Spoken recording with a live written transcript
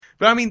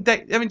But I mean,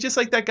 just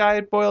like that guy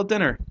at Boiled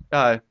Dinner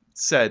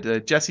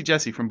said,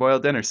 Jesse from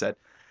Boiled Dinner said,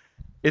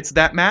 it's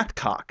that math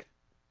cock,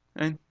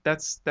 and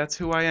that's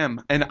who I am,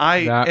 and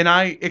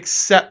I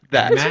accept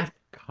that. Math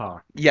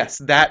cock. Yes,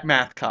 that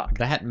math cock.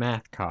 That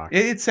math cock.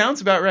 It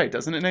sounds about right,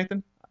 doesn't it,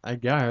 Nathan? I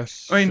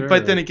guess. I mean, sure.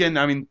 But then again,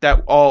 I mean,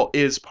 that all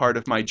is part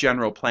of my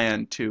general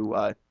plan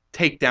to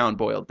take down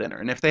Boiled Dinner,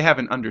 and if they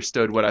haven't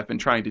understood what I've been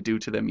trying to do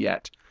to them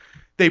yet,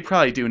 they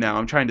probably do now.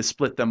 I'm trying to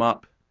split them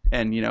up.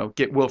 And,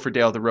 get Wilford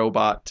Dale the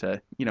Robot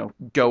to,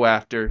 go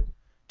after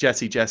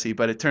Jesse.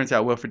 But it turns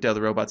out Wilford Dale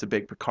the Robot's a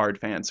big Picard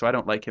fan, so I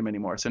don't like him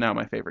anymore. So now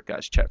my favorite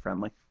guy's Chet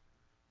Friendly.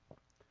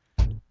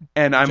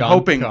 And I'm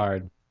hoping...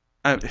 Picard.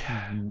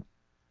 Nathan,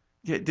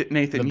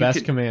 the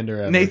best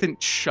commander ever. Nathan,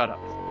 shut up.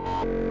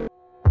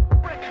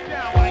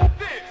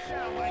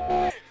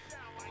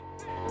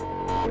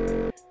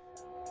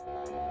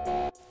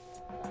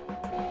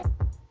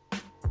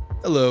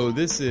 Hello,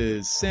 this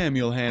is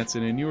Samuel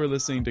Hansen, and you are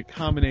listening to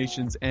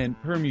Combinations and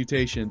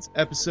Permutations,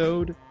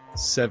 episode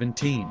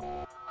 17.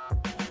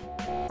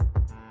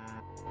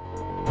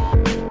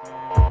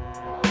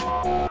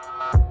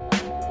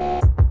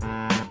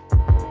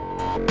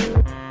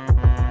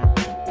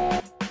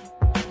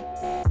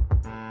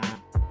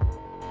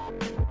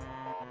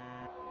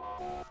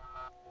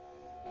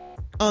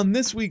 On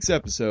this week's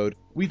episode,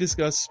 we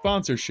discuss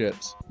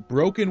sponsorships,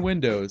 broken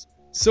windows,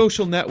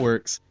 social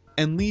networks,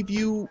 and leave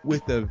you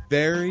with a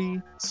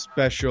very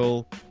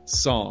special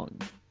song.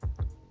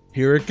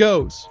 Here it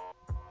goes.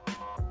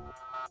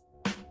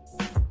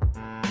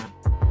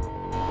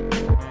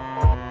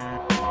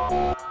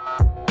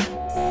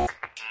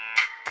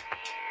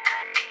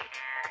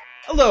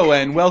 Hello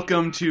and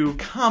welcome to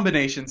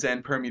Combinations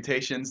and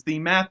Permutations, the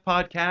math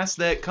podcast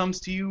that comes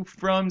to you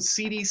from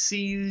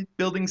CDC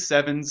Building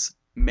 7's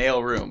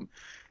mailroom.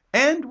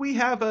 And we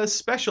have a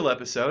special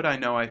episode. I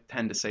know I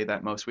tend to say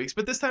that most weeks,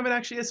 but this time it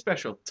actually is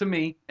special to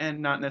me and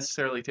not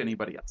necessarily to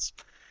anybody else.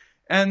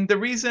 And the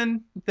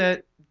reason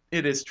that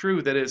it is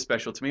true that it is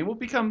special to me will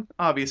become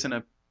obvious in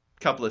a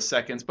couple of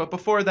seconds. But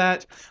before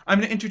that, I'm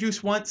going to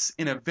introduce once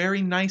in a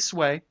very nice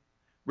way,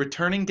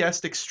 returning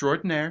guest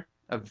extraordinaire,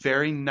 a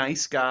very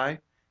nice guy,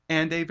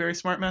 and a very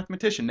smart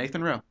mathematician,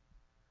 Nathan Rowe.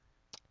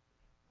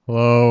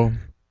 Hello.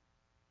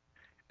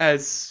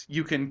 As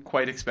you can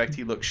quite expect,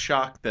 he looks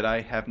shocked that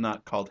I have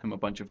not called him a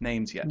bunch of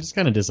names yet. I'm just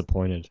kind of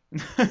disappointed.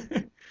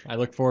 I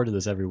look forward to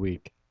this every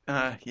week.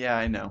 Yeah,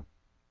 I know.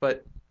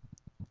 But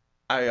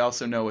I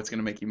also know what's going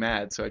to make you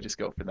mad, so I just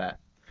go for that.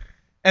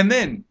 And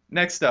then,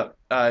 next up,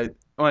 I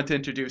want to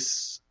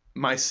introduce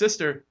my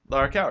sister,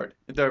 Laura Coward.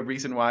 The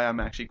reason why I'm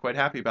actually quite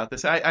happy about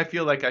this. I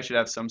feel like I should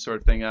have some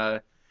sort of thing.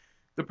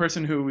 The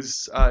person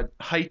whose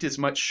height is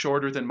much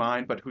shorter than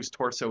mine, but whose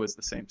torso is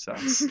the same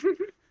size.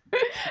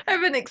 I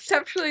have an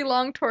exceptionally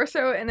long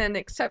torso and an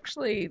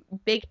exceptionally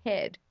big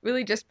head,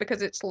 really just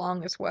because it's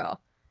long as well.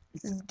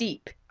 It's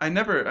deep. I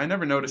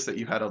never noticed that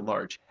you had a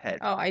large head.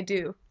 Oh, I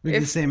do. We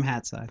have the same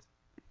hat size.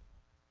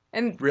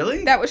 And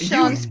really? That was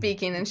Sean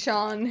speaking, and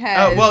Sean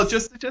has... Oh, well,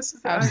 just...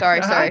 Oh,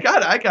 sorry. I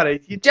got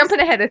it. Jumping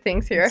ahead of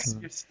things here.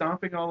 You're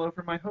stomping all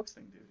over my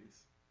hosting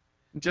duties.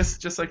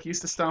 Just like you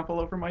used to stomp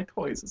all over my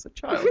toys as a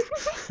child.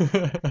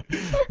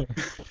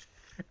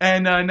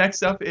 And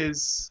next up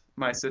is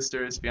my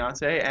sister's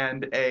fiance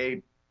and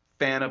a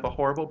fan of a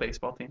horrible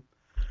baseball team,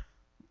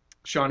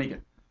 Sean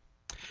Egan.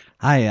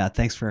 Hi,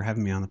 thanks for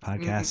having me on the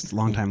podcast.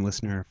 Long-time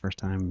listener,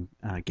 first-time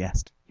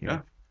guest. Here.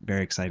 Yeah.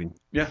 Very exciting.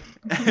 Yeah.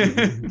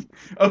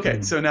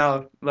 Okay, so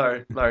now,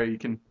 Laura, you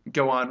can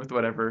go on with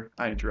whatever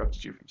I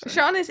interrupted you from saying.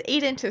 Sean is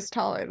 8 inches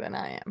taller than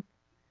I am.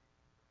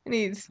 And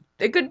he's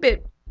a good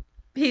bit...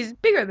 He's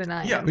bigger than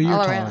I am, but you're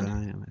all taller around. than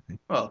I am, I think.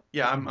 Well,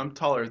 yeah, I'm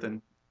taller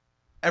than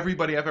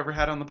everybody I've ever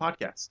had on the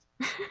podcast.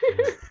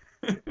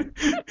 Is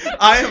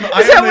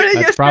that one of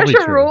your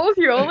special rules?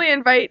 You only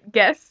invite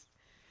guests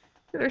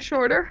that are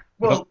shorter?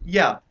 Well,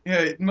 yeah,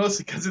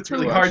 mostly because it's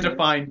really hard to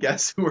find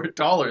guests who are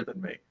taller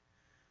than me.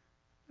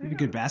 We have a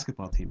good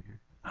basketball team here.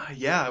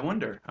 Yeah, I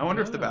wonder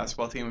if the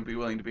basketball team would be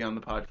willing to be on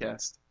the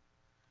podcast.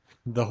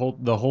 The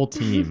whole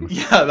team.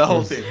 Yeah, the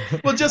whole team.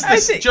 Well, just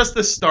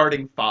the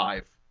starting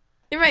 5.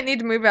 You might need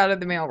to move out of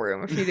the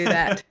mailroom if you do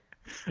that.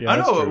 Yeah, I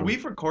know, true.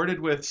 we've recorded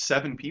with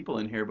 7 people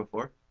in here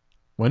before.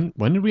 When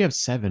did we have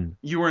 7?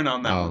 You weren't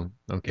on that one.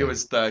 Okay. It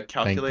was the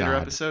calculator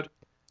episode.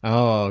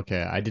 Oh,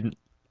 okay. I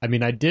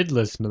did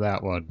listen to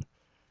that one.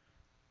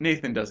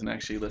 Nathan doesn't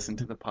actually listen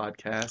to the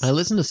podcast. I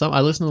listened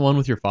to the one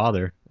with your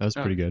father. That was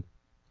pretty good.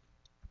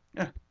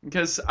 Yeah,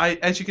 because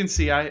as you can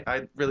see,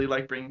 I really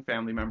like bringing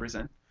family members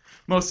in.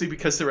 Mostly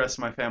because the rest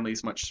of my family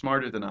is much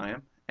smarter than I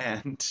am.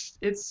 And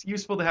it's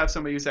useful to have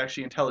somebody who's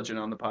actually intelligent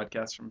on the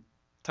podcast from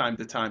time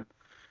to time.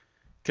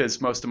 Because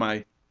most of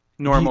my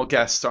normal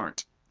guests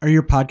aren't. Are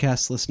your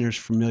podcast listeners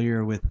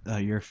familiar with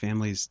your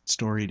family's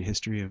storied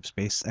history of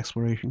space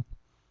exploration?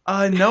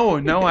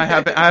 No, I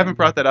haven't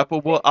brought that up.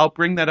 But I'll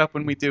bring that up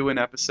when we do an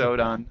episode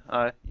on,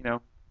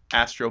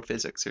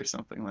 astrophysics or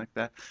something like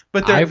that.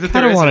 But I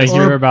kind of want to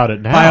hear about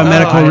it now.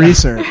 Biomedical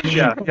research.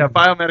 Yeah,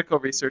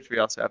 biomedical research. We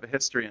also have a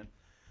history in.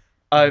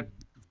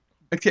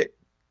 Okay.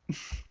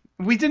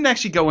 We didn't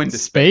actually go into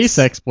Space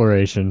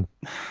exploration.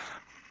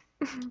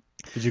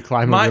 Did you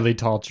climb a really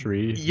tall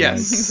tree?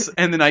 Yes,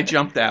 and then I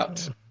jumped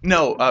out.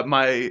 No,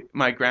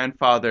 my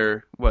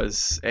grandfather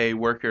was a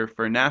worker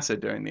for NASA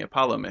during the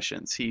Apollo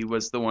missions. He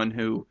was the one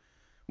who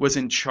was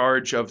in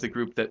charge of the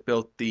group that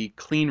built the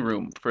clean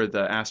room for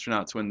the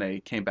astronauts when they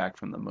came back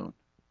from the moon.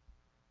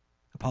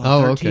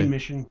 Apollo 13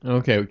 mission.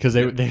 Okay, because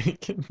they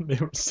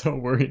were so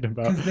worried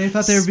about they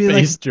thought they would be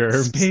like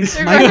germs. Space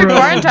They were going to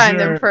microbes quarantine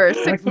them or- for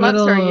 6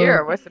 months or a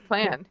year was the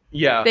plan.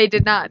 Yeah. They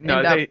did not No,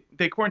 end up.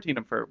 they quarantined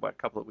him for, a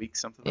couple of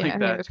weeks, something Yeah, like I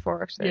think it that. was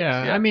 4 or 6.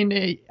 Yeah, Yeah. I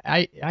mean,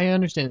 I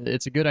understand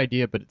it's a good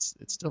idea, but it's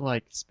still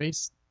like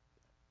space.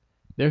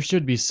 There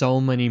should be so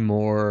many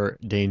more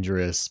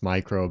dangerous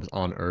microbes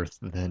on Earth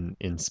than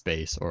in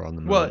space or on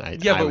the moon. Well, I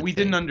but would we think.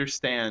 didn't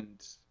understand,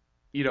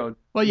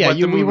 Well, yeah, what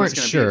the we moon was weren't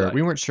gonna be sure. like.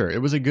 We weren't sure.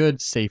 It was a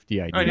good safety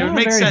idea. I know, it Not a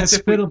makes very sense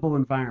if we- hospitable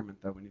environment,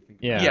 though, when you think.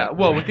 Yeah. Yeah,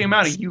 well, with the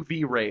amount of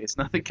UV rays,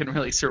 nothing can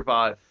really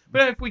survive.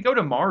 But if we go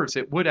to Mars,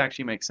 it would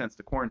actually make sense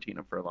to quarantine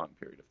them for a long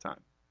period of time.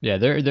 Yeah,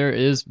 there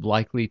is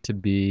likely to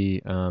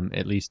be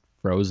at least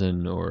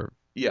frozen or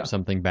Yeah.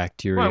 something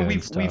bacteria Well, and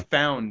we've stuff.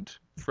 found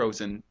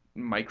frozen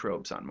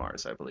microbes on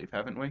Mars, I believe,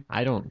 haven't we?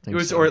 I don't think It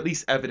was, so. or at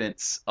least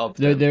evidence of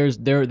them.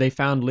 They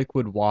found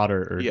liquid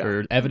water Yeah.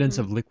 or evidence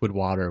of liquid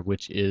water,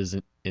 which is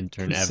in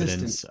turn Consistent.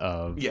 evidence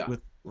of Yeah.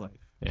 With life.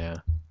 yeah.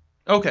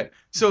 Okay,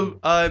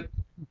 so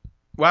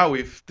wow,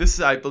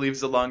 this I believe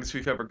is the longest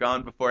we've ever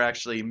gone before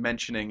actually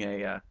mentioning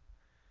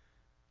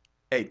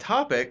a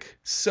topic.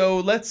 So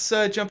let's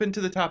jump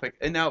into the topic.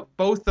 And now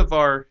both of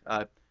our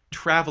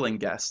traveling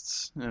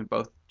guests,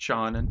 both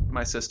Sean and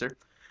my sister,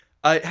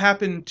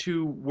 happen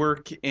to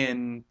work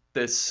in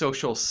the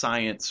social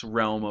science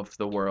realm of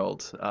the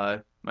world.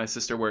 My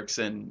sister works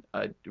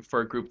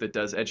for a group that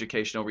does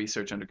educational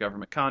research under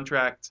government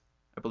contract.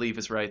 I believe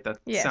is right. That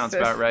Yes, sounds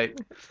that's- about right.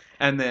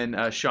 And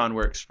then Sean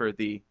works for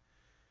the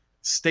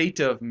state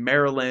of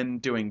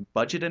Maryland doing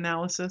budget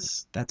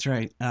analysis. That's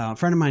right. A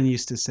friend of mine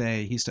used to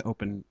say, he used to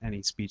open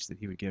any speech that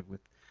he would give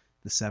with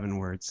the 7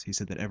 words. He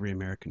said that every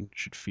American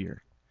should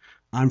fear.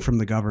 I'm from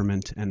the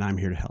government, and I'm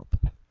here to help.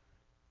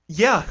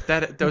 Yeah,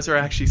 those are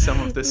actually some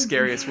of the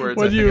scariest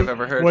words I think I've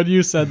ever heard. When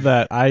you said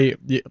that,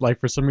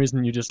 for some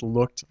reason you just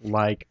looked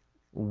like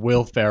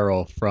Will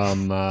Ferrell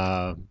from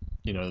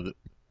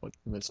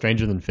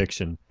Stranger Than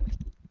Fiction.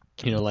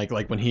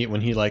 Like when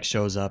he like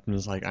shows up and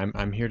is like,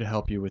 I'm here to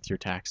help you with your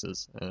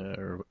taxes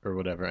or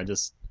whatever. I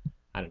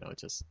don't know, it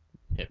just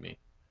hit me.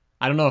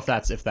 I don't know if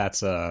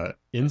that's a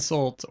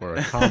insult or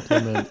a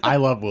compliment. I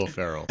love Will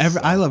Ferrell.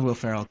 I love Will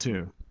Ferrell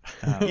too.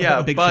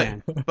 Yeah, big but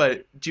fan.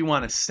 but do you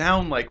want to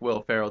sound like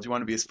Will Ferrell? Do you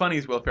want to be as funny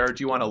as Will Ferrell?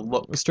 Do you want to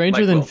look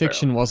Stranger like Than Will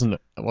Fiction wasn't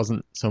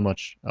so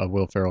much a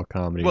Will Ferrell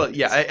comedy. Well,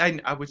 yeah,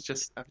 I was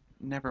just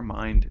never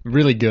mind.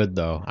 Really good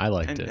though. I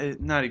liked And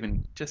it. not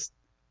even just.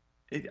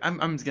 I'm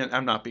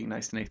not being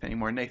nice to Nathan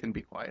anymore. Nathan,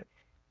 be quiet.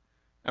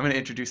 I'm going to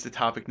introduce the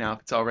topic now. If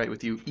it's all right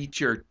with you,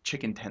 eat your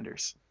chicken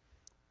tenders.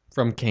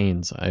 From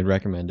Cane's, I'd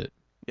recommend it.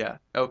 Yeah.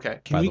 Okay.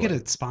 Can by we the get way.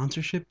 a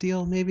sponsorship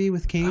deal maybe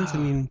with Cane's? I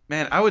mean,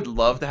 Man, I would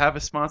love to have a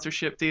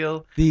sponsorship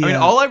deal. the I mean,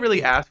 all I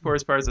really ask for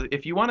as far as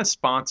if you want to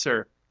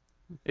sponsor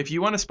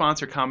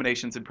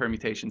combinations and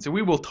permutations, and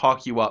we will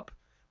talk you up.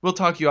 We'll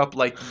talk you up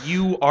like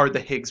you are the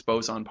Higgs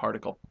boson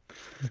particle.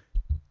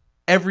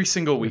 Every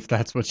single If week.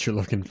 that's what you're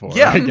looking for.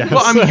 Yeah. I guess.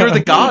 Well, I mean, you're the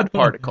God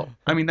particle.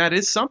 I mean, that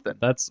is something.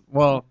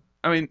 Well,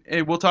 I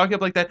mean, we'll talk you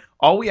up like that.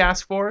 All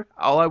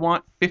I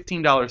want,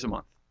 $15 a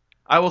month.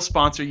 I will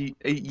sponsor you.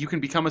 You can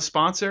become a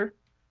sponsor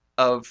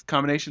of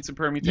combinations and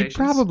you permutations.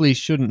 probably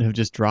shouldn't have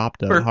just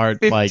dropped a for hard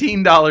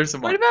 $15 a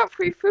What month. about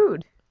free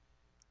food?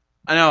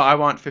 I know. I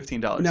want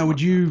 $15. now, a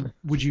would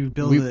month. you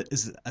build We- it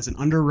as an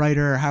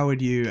underwriter? How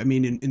would you? I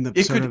mean, in the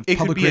It sort could- of it could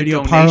public be a radio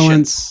donation.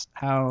 parlance,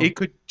 how? It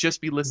could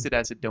just be listed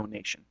as a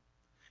donation,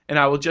 and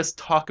I will just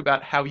talk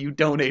about how you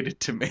donated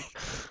to me.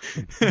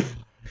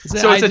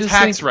 So I it's a just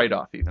tax think-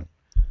 write-off, even.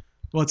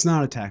 Well, it's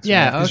not a tax.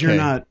 Yeah, because you're okay.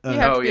 not. You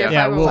have to be yeah. a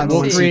Yeah, we'll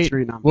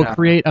 501c3.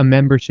 create a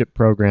membership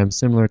program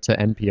similar to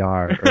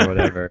NPR or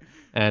whatever,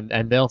 and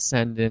they'll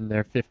send in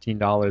their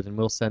 $15, and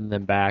we'll send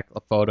them back a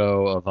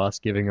photo of us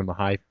giving them a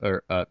high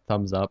or a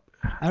thumbs up.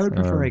 I would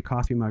prefer a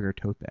coffee mug or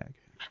tote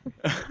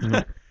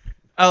bag.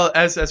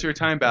 As we were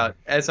talking about,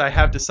 as I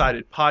have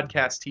decided,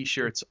 podcast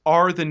T-shirts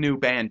are the new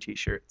band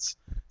T-shirts.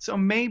 So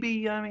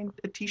maybe, a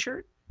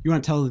T-shirt. You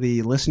want to tell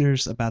the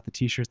listeners about the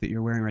T-shirt that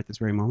you're wearing right this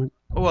very moment?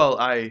 Well,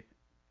 I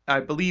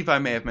believe I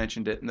may have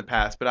mentioned it in the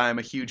past, but I am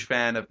a huge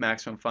fan of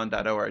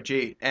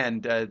MaximumFun.org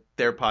and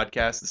their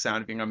podcast, The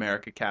Sound of Young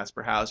America,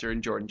 Casper Hauser,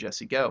 and Jordan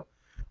Jesse Go,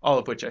 all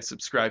of which I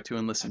subscribe to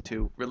and listen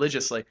to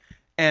religiously.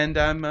 And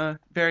I'm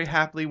very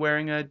happily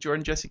wearing a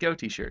Jordan Jesse Go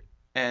T-shirt.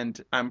 And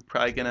I'm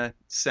probably going to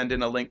send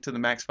in a link to the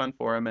Max Fun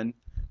forum and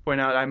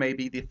point out I may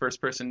be the first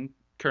person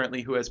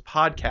currently who has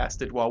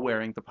podcasted while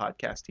wearing the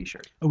podcast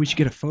T-shirt. Oh, we should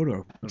get a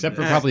photo. Except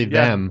for Yeah, probably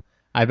yeah. them.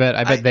 I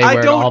bet they wear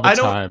it all the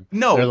time.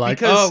 No, They're like,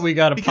 because, oh, we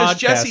got a because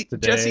podcast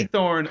today. Jesse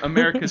Thorne,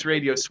 America's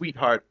radio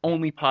sweetheart,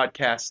 only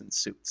podcasts in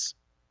suits.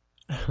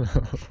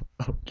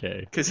 Okay.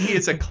 because he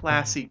is a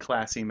classy,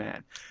 classy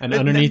man. And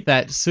underneath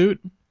that suit,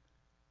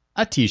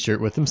 a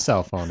T-shirt with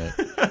himself on it.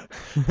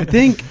 I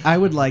think I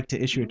would like to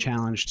issue a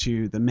challenge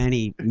to the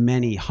many,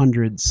 many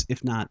hundreds,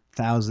 if not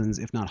thousands,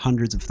 if not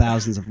hundreds of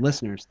thousands of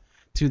listeners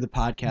to the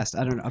podcast.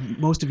 I don't know.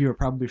 Most of you are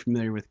probably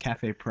familiar with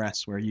Cafe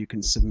Press, where you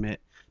can submit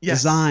Yes,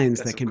 designs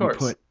yes, that of can course. be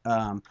put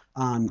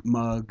on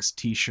mugs,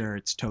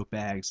 T-shirts, tote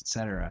bags,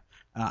 etc.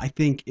 I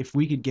think if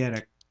we could get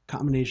a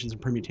combinations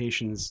and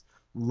permutations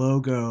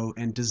logo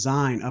and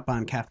design up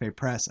on Cafe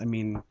Press, I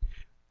mean,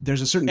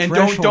 there's a certain And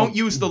threshold. don't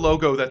use the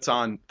logo that's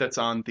on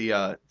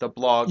the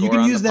blog You or can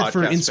on use the that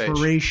for podcast page.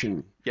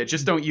 inspiration. Yeah,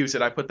 just don't use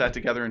it. I put that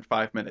together in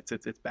 5 minutes.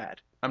 It's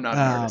bad. I'm not an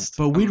artist.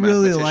 But I'm we'd a really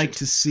mathematician. like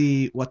to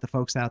see what the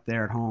folks out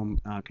there at home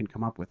can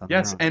come up with on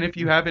Yes, their own. and if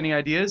you have any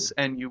ideas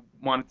and you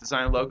want to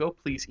design a logo,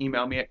 please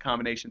email me at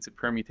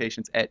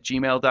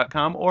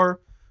combinationsandpermutations@gmail.com or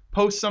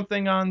post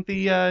something on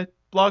the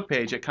blog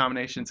page at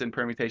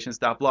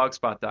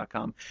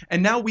combinationsandpermutations.blogspot.com.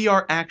 And now we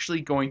are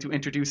actually going to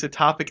introduce a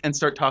topic and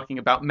start talking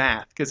about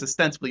math, because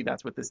ostensibly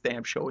that's what this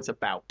damn show is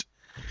about.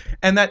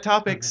 And that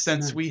topic, Oh, that's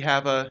since nice. we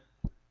have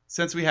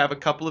a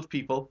couple of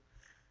people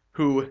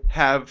who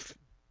have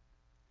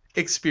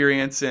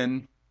experience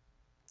in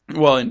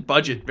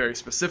budget very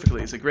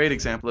specifically is a great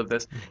example of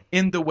this,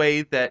 in the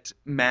way that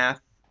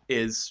math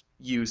is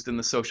used in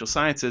the social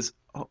sciences.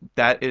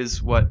 That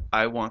is what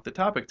I want the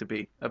topic to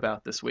be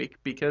about this week,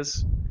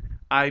 because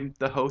I'm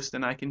the host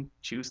and I can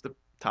choose the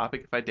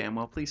topic if I damn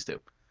well please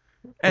to.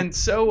 And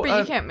so, But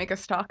you can't make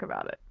us talk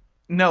about it.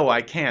 no,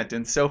 I can't.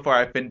 And so far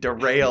I've been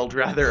derailed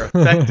rather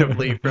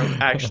effectively from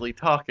actually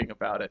talking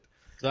about it.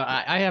 So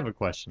I have a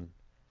question.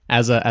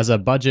 As a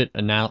budget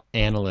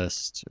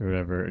analyst or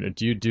whatever,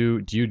 do you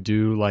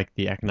do like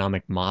the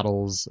economic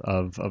models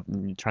of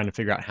trying to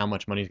figure out how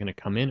much money is going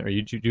to come in, or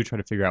you do try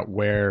to figure out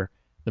where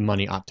the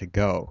money ought to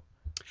go?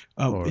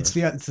 Oh, Or- it's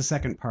the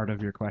second part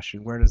of your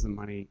question. Where does the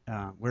money?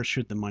 Where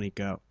should the money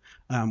go?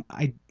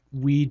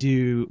 We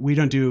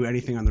don't do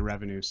anything on the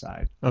revenue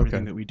side. Everything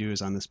Okay. that we do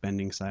is on the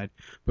spending side.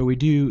 But we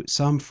do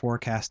some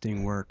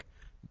forecasting work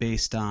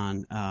based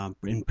on,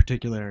 in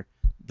particular,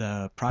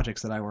 the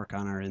projects that I work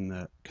on are in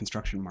the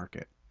construction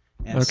market.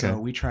 And so Okay.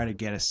 we try to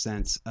get a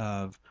sense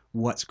of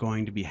what's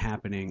going to be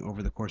happening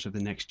over the course of the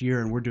next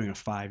year, and we're doing a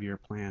 5-year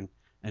plan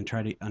and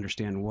try to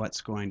understand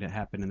what's going to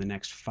happen in the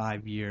next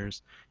 5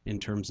 years in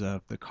terms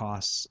of the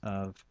costs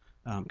of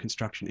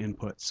construction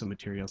inputs, so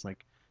materials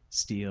like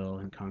steel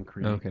and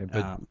concrete, Okay,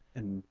 but-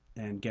 and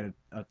get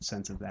a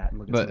sense of that. And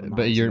look at some of the But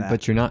models of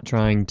that. you're not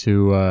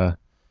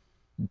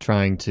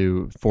trying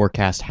to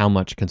forecast how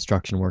much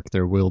construction work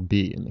there will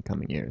be in the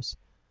coming years.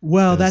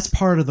 Well, 'cause- that's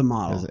part of the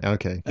model.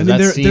 Okay, I mean,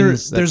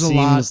 there's a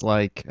lot.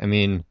 Like, I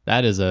mean,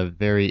 that is a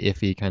very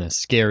iffy, kind of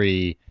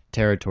scary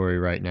territory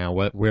right now.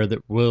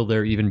 Will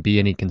there even be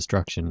any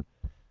construction?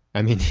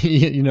 I mean,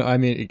 I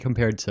mean,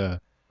 compared to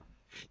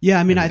Yeah,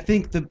 I mean, I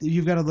think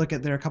you've got to look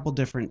at there are a couple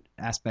different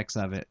aspects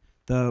of it.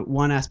 The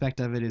one aspect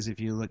of it is if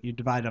you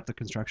divide up the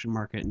construction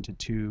market into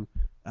two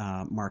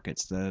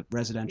markets: the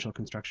residential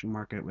construction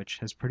market, which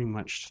has pretty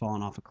much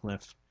fallen off a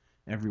cliff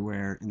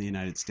everywhere in the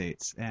United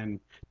States and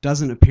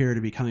doesn't appear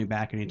to be coming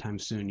back anytime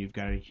soon. You've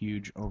got a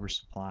huge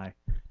oversupply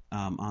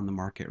on the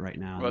market right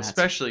now. Well,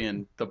 especially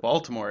in the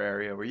Baltimore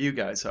area where you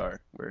guys are.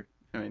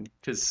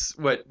 Because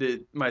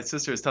my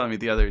sister was telling me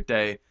the other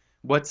day,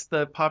 what's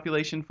the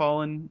population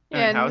fallen?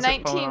 Yeah, in how is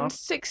it fallen off?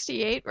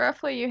 1968,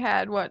 roughly, you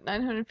had,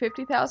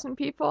 950,000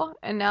 people,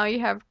 and now you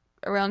have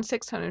around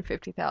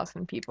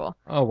 650,000 people.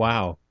 oh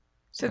wow,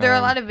 So there are a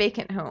Um, lot of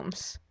vacant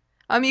homes.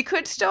 You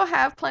could still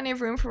have plenty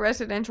of room for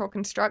residential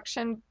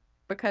construction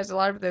because a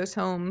lot of those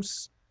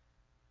homes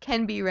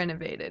can be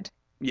renovated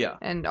Yeah.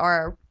 and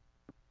are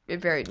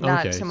very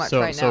not okay. so much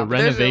so right so now. But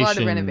there's a lot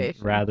of renovation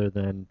renovation. rather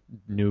than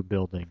new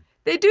building.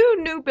 They do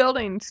new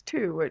buildings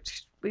too,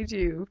 which leads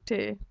you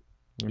to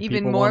And even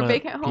people more wanna-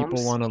 vacant homes?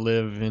 People want to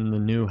live in the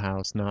new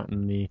house, not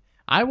in the.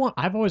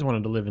 I've always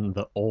wanted to live in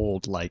the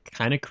old, like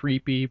kind of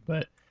creepy,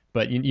 but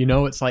you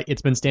know it's like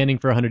it's been standing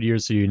for 100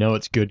 years, so you know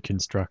it's good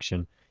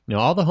construction. You know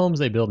all the homes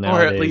they build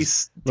nowadays. Or at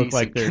least look decent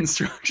like they're-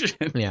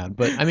 construction. Yeah,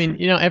 but I mean,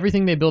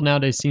 everything they build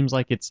nowadays seems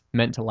like it's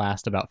meant to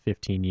last about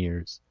 15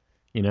 years.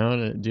 Do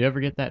you ever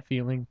get that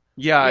feeling?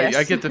 Yeah, Yes.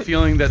 I get the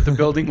feeling that the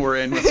building we're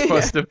in was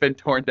supposed to have been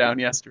torn down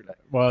yesterday.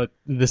 Well,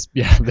 this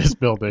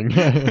building.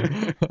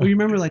 Well, you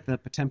remember like the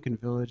Potemkin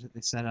village that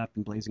they set up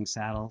in Blazing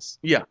Saddles?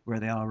 Yeah. Where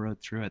they all rode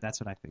through it. That's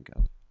what I think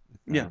of.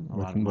 Yeah. A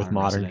lot with of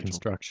modern residential.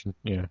 construction.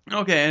 Yeah.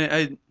 Okay,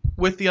 and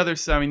with the other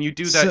side, I mean, you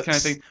do that So- kind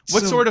of thing.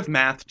 What so- sort of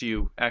math do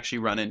you actually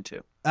run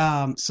into?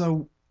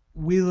 So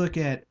we look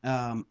at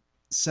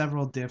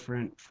several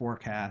different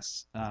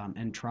forecasts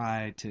and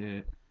try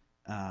to.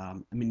 I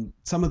mean,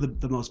 some of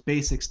the most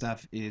basic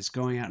stuff is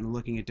going out and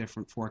looking at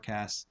different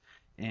forecasts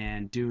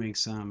and doing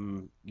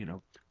some,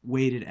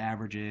 weighted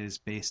averages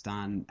based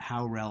on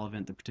how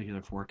relevant the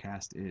particular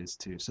forecast is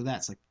to. So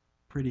that's like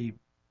pretty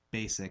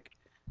basic.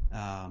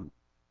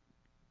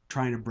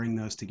 Trying to bring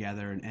those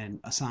together and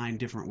assign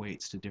different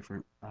weights to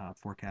different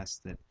forecasts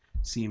that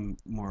seem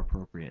more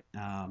appropriate.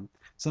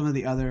 Some of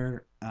the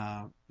other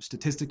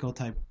statistical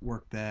type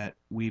work that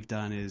we've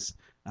done is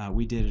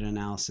we did an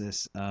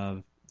analysis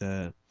of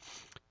the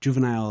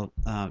juvenile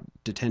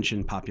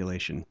detention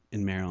population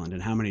in Maryland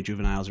and how many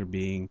juveniles are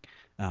being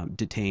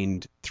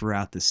detained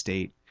throughout the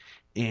state.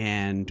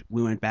 And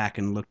we went back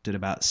and looked at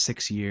about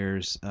 6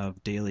 years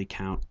of daily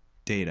count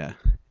data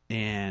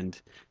and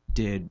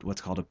did what's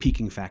called a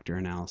peaking factor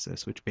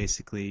analysis, which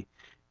basically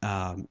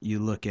you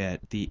look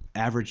at the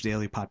average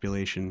daily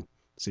population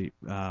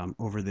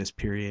over this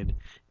period,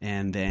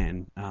 and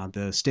then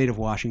the state of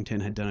Washington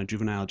had done a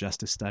juvenile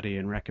justice study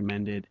and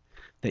recommended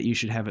that you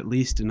should have at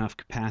least enough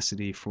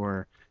capacity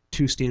for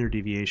 2 standard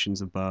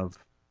deviations above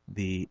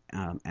the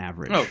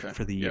average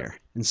for the year.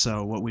 And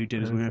so what we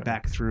did is we went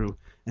back through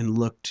and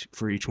looked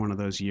for each one of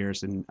those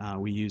years, and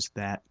we used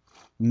that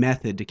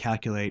method to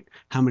calculate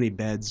how many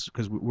beds,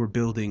 because we're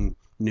building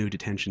new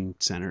detention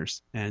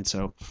centers, and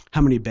so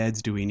how many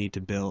beds do we need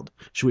to build?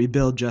 Should we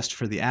build just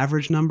for the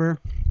average number?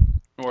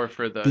 Or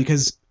for the...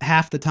 Because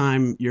half the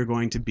time you're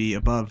going to be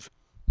above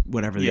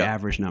whatever the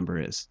average number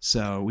is.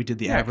 So we did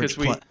the average.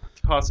 Because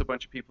we toss a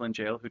bunch of people in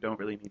jail who don't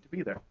really need to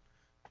be there.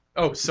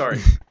 Oh, sorry.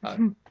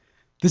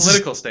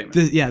 Political statement.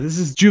 This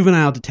is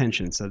juvenile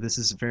detention, so this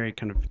is very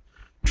kind of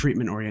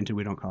treatment oriented.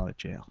 We don't call it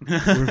jail.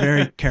 We're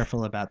very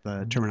careful about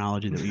the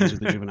terminology that we use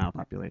with the juvenile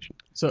population.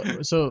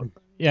 So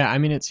yeah, I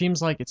mean, it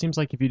seems like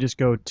if you just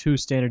go 2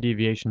 standard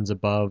deviations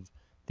above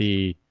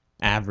the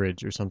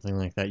average or something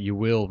like that, you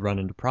will run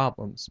into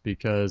problems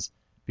because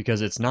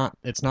it's not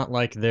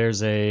like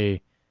there's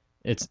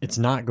it's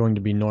not going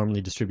to be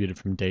normally distributed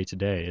from day to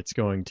day. It's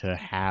going to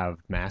have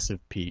massive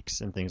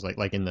peaks and things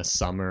like in the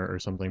summer or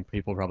something.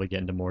 People probably get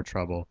into more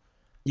trouble,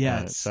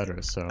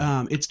 etc. So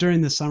it's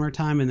during the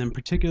summertime, and then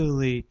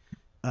particularly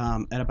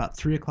at about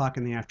 3:00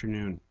 in the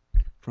afternoon.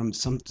 From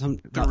some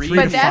about 3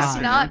 But to that's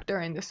 5. not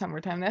during the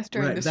summertime. That's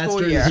during the That's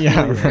school during year. the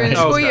school year. During the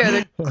school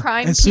year, the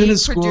crime As soon peak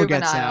as for school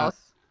gets juveniles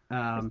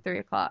out, is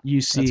 3:00.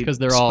 you see that's because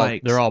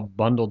spikes. they're all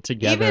bundled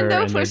together Even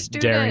though and for they're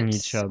students, daring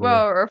each other.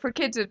 well, or for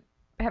kids that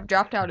have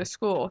dropped out of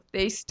school,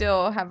 they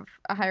still have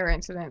a higher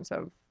incidence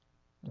of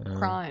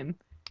crime.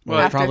 Well,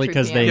 after probably 3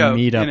 because p.m. they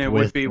meet and up it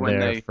with would be when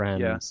their they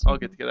friends. all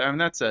get together. I mean,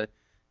 that's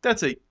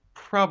a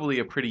probably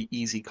a pretty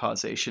easy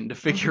causation to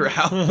figure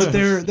out. But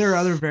there are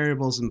other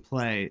variables in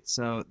play.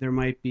 So there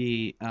might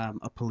be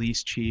a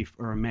police chief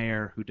or a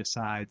mayor who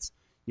decides,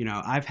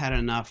 I've had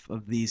enough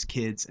of these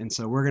kids, and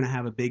so we're going to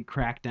have a big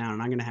crackdown,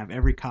 and I'm going to have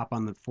every cop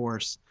on the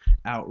force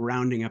out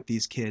rounding up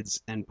these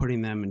kids and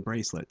putting them in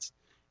bracelets.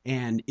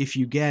 And if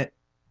you get,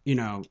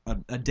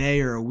 a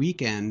day or a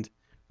weekend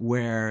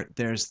where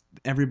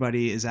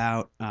everybody is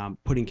out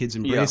putting kids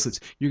in bracelets,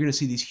 you're going to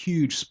see these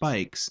huge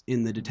spikes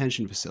in the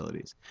detention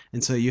facilities.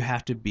 And so you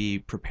have to be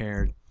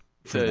prepared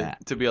for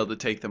that. To be able to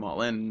take them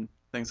all in,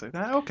 things like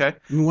that. Okay.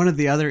 I mean, one of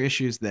the other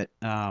issues that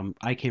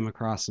I came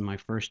across in my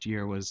first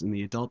year was in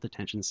the adult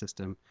detention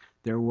system.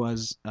 There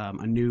was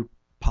a new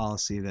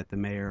policy that the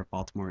mayor of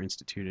Baltimore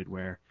instituted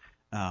where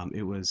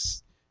it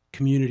was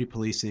community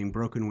policing,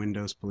 broken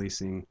windows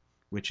policing,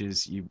 which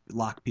is you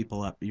lock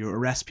people up, you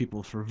arrest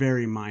people for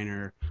very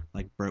minor,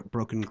 like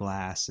broken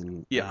glass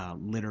and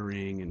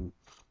littering and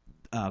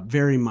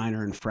very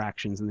minor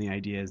infractions. And the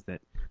idea is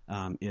that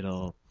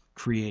it'll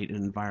create an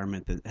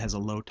environment that has a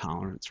low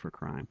tolerance for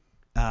crime.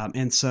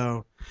 And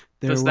so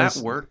Does that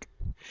work?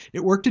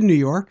 It worked in New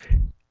York.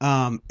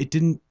 It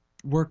didn't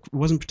work,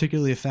 wasn't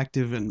particularly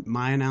effective in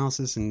my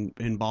analysis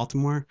in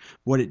Baltimore.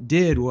 What it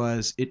did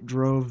was it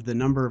drove the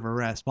number of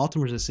arrests.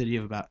 Baltimore's a city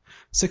of about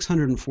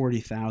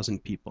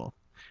 640,000 people.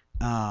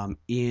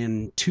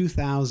 In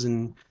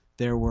 2000,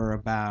 there were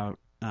about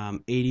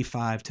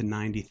 85 to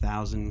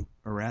 90,000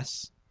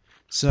 arrests.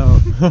 So,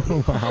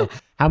 wow.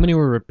 How many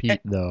were repeat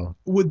though?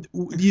 With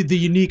the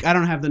unique, I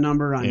don't have the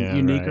number on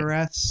unique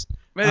arrests.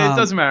 But it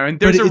doesn't matter. And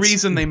there's a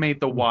reason they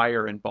made The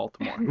Wire in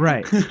Baltimore.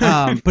 Right.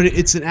 But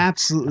it's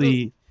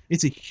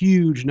it's a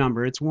huge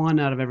number. It's 1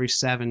 out of every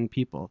 7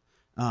 people.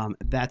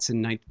 That's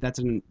in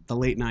the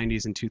late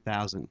 90s and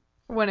 2000.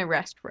 One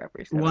arrest for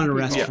every 7 One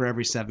arrest people. for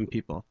every 7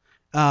 people.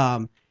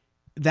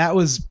 That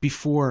was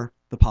before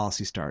the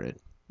policy started.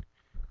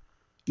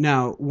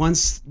 Now,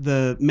 once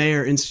the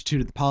mayor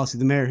instituted the policy,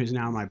 the mayor who's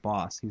now my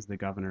boss, he's the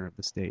governor of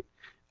the state.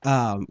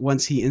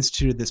 Once he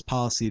instituted this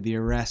policy, the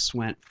arrests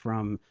went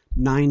from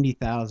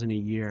 90,000 a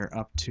year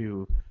up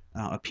to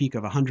a peak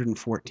of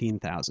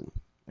 114,000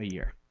 a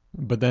year.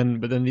 But then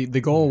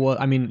the goal was,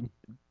 I mean,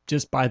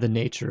 just by the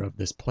nature of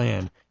this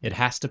plan, it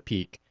has to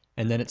peak,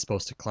 and then it's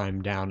supposed to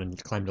climb down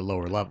and climb to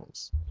lower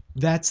levels.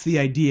 That's the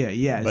idea,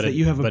 is that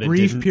you have a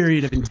brief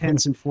period of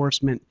intense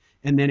enforcement,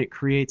 and then it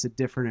creates a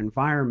different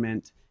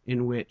environment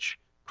in which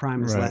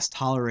crime is less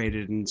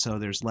tolerated, and so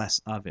there's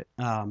less of it.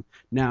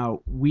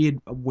 Now,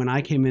 when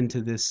I came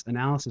into this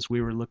analysis,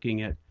 we were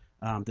looking at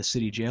the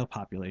city jail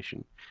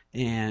population,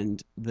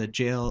 and the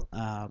jail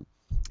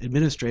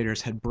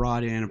administrators had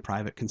brought in a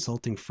private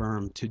consulting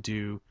firm to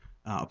do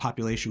a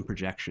population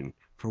projection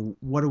for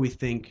what do we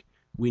think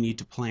we need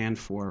to plan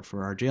for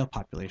our jail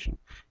population.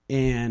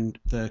 And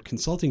the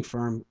consulting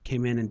firm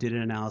came in and did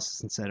an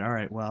analysis and said, all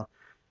right, well,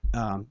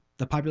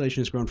 the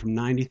population has grown from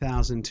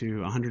 90,000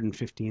 to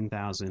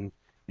 115,000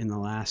 in the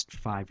last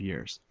 5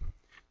 years.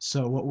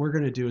 So what we're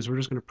going to do is we're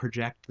just going to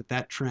project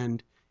that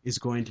trend is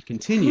going to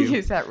continue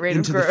Use that rate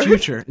into of the growth.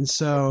 future. And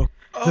so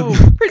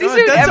Pretty God,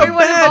 soon that's a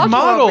everyone in bad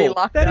Baltimore will be model.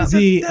 locked That up. is,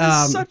 The,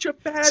 that is such a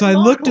bad so I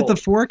looked at model.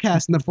 the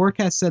forecast, and the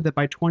forecast said that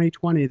by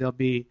 2020 there'll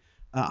be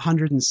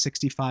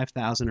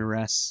 165,000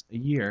 arrests a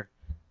year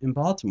in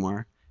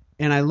Baltimore.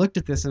 And I looked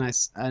at this and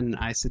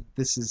I said,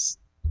 this is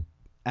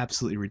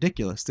absolutely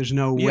ridiculous. There's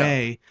no Yeah.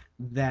 way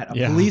that a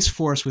Yeah. police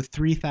force with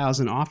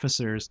 3,000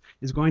 officers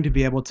is going to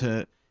be able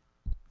to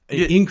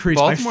Yeah, increase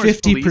Baltimore's by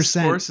 50%. police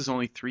force is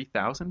only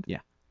 3,000? Yeah.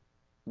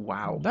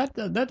 Wow. That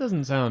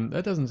doesn't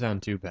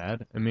sound too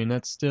bad. I mean,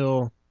 that's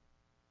still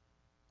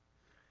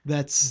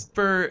That's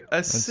For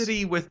a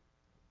city with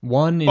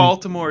one in.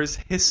 Baltimore's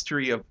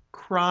history of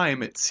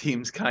crime, it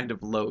seems kind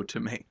of low to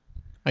me.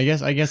 I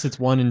guess it's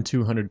 1 in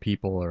 200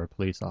 people are a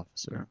police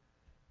officer.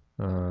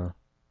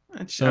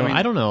 So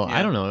I don't know. yeah.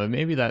 I don't know.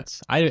 Maybe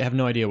that's. I have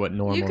no idea what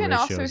normal You can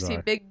also ratios see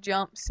are. big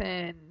jumps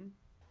in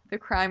the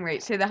crime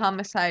rate. Say the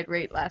homicide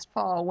rate last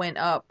fall went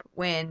up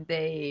when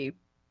they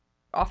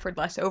offered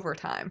less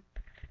overtime.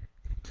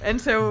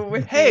 And so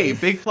with Hey, the-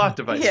 big plot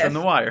device Yes. from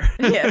The Wire.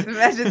 yes,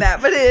 imagine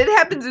that. But it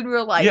happens in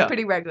real life Yeah.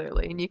 pretty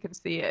regularly, and you can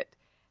see it.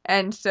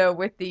 And so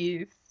with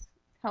these,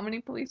 how many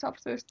police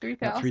officers?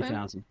 3,000?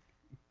 3,000.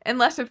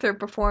 Unless if they're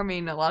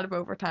performing a lot of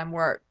overtime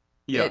work,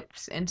 Yeah.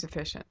 it's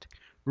insufficient.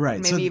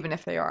 Right. Maybe So even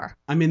if they are.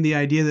 I mean, the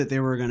idea that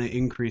they were going to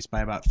increase by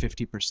about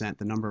 50%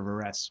 the number of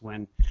arrests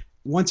when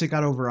once it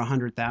got over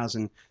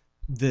 100,000,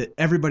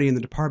 everybody in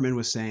the department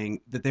was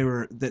saying that they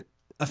were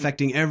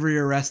affecting every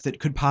arrest that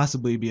could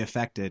possibly be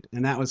affected,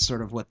 and that was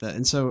sort of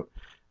so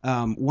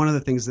one of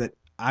the things that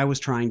I was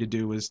trying to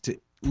do was to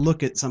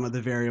look at some of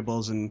the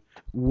variables and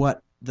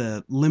what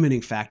the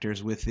limiting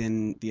factors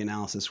within the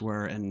analysis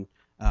were, and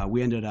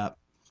we ended up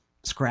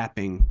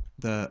scrapping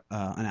the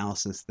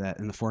analysis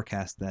and the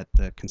forecast that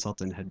the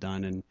consultant had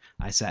done, and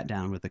I sat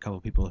down with a couple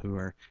of people who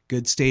are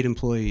good state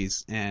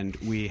employees, and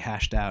we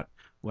hashed out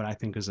what I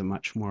think is a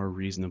much more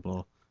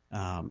reasonable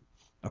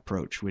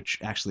approach, which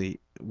actually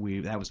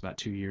that was about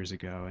 2 years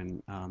ago,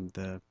 and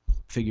the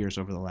figures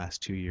over the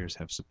last 2 years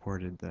have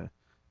supported the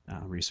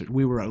research.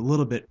 We were a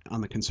little bit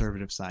on the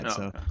conservative side, Oh,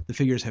 so okay. the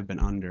figures have been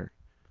under.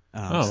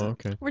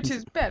 Okay. Which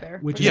is better.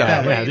 Which because is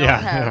that better. way you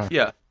don't have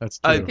Yeah. That's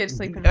I- true. kids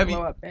sleeping Have in you-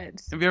 blow-up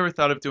beds. Have you ever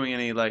thought of doing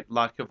any like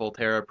Latka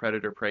Volterra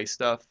predator prey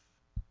stuff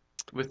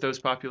with those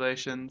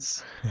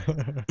populations?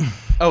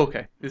 Oh,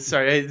 okay.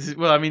 Sorry.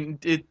 Well, I mean,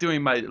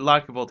 doing my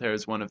Latka Volterra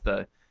is one of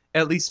the,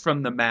 at least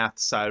from the math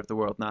side of the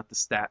world, not the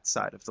stat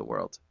side of the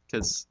world,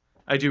 because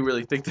I do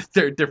really think that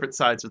they're different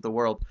sides of the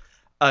world.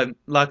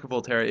 Latka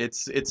Volterra,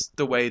 it's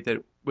the way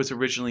that was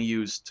originally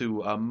used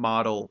to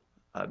model,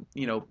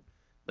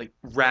 like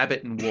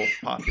rabbit and wolf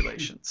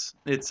populations.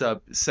 It's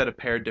a set of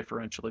paired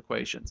differential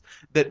equations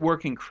that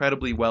work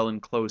incredibly well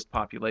in closed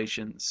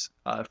populations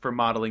for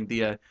modeling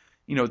the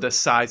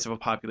size of a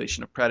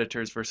population of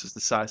predators versus the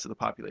size of the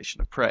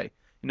population of prey.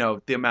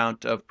 The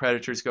amount of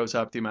predators goes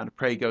up, the amount of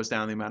prey goes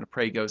down, the amount of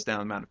prey goes down,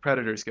 the amount of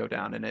predators go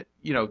down, and it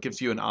gives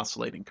you an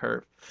oscillating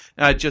curve.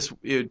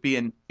 It'd be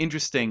an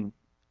interesting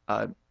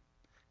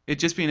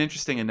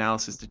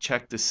analysis to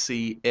check to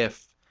see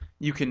if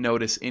you can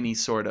notice any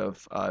sort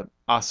of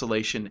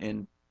oscillation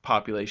in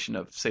population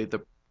of, say, the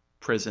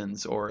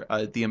prisons, or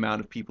the amount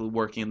of people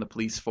working in the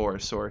police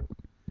force, or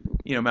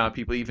amount of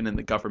people even in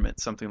the government,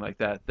 something like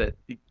that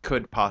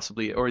could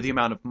possibly, or the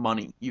amount of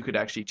money. You could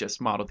actually just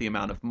model the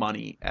amount of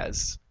money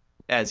as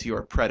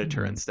your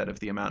predator instead of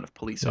the amount of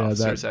police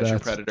officers as your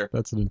predator.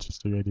 That's an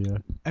interesting idea.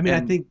 I mean,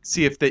 And I think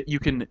see if you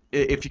can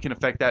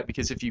affect that,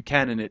 because if you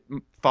can and it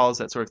follows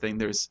that sort of thing,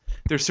 there's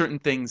certain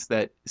things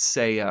that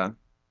the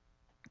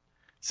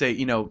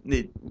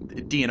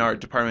DNR,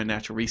 Department of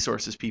Natural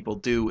Resources people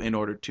do in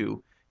order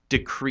to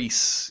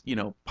decrease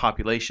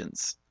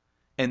populations,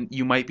 and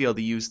you might be able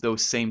to use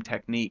those same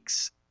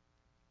techniques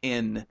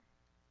in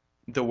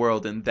the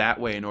world in that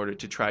way in order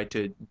to try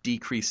to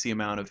decrease the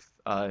amount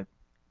of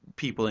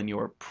people in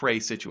your prey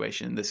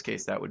situation. In this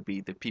case, that would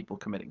be the people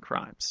committing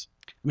crimes.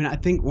 I mean, I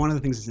think one of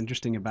the things that's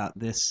interesting about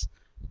this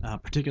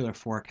particular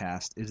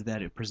forecast is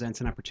that it presents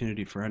an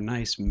opportunity for a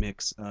nice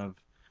mix of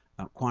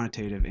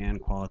quantitative and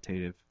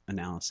qualitative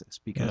analysis.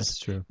 Because That's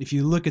true. if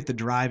you look at the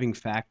driving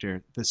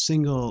factor, the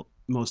single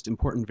most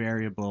important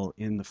variable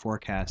in the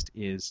forecast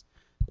is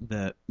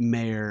the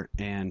mayor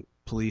and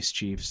police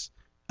chiefs'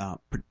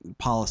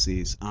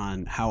 policies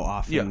on how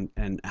often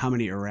and how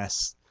many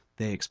arrests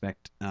they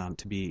expect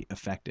to be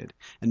affected.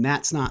 And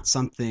that's not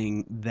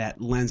something that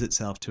lends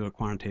itself to a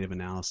quantitative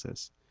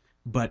analysis,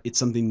 but it's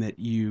something that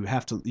you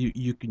have to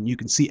you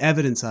can see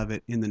evidence of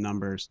it in the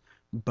numbers,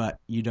 but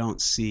you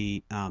don't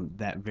see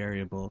that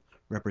variable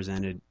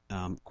represented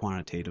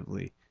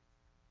quantitatively.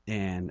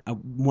 And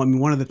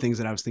one of the things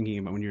that I was thinking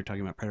about when you were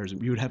talking about predators,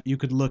 you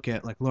could look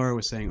at, like Laura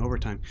was saying,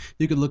 overtime.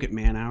 You could look at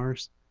man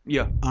hours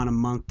Yeah. on a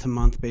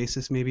month-to-month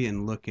basis maybe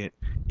and look at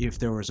if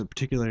there was a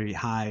particularly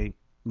high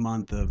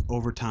month of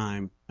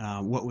overtime,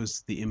 what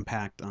was the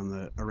impact on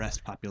the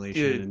arrest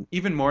population?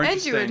 Even more And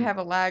interesting. you would have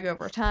a lag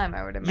over time,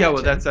 I would imagine. Yeah,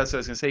 well, that's what I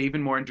was going to say.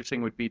 Even more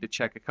interesting would be to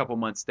check a couple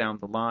months down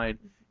the line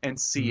and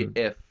see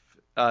if,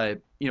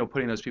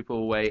 putting those people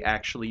away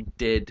actually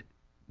did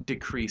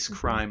decrease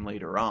crime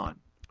later on.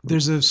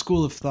 There's a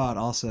school of thought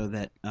also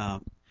that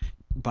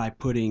by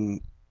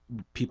putting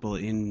people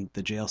in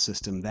the jail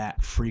system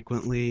that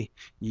frequently,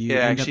 you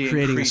end up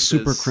creating a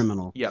super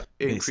criminal. Yeah,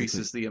 it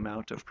increases the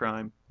amount of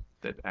crime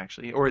that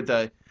actually, or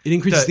it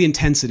increases the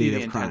intensity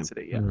of crime.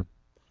 Intensity, yeah.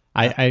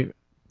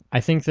 I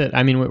think that,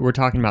 I mean, we're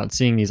talking about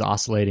seeing these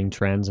oscillating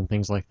trends and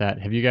things like that.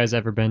 Have you guys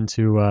ever been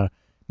to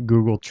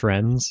Google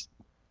Trends?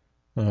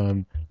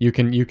 You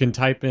can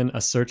type in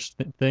a search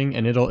thing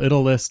and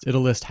it'll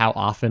list how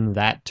often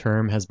that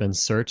term has been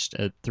searched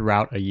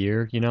throughout a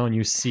year, and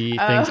you see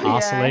things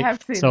oscillate. I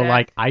have seen so that.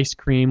 like ice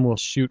cream will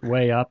shoot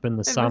way up in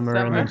the summer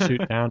and then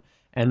shoot down.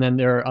 And then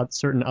there are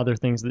certain other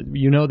things that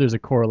there's a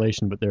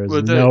correlation, but there is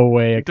no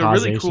way a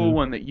causation. The really cool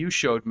one that you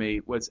showed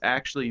me was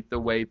actually the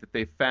way that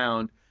they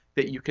found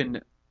that you can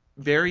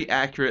very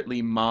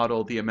accurately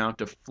model the amount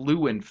of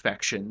flu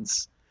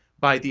infections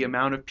by the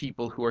amount of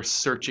people who are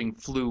searching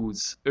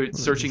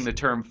searching the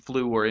term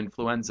flu or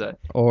influenza,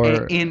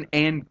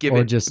 and give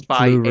or it just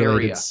by flu-related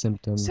area.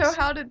 symptoms. So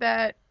how did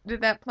that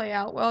play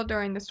out well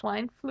during the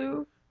swine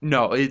flu?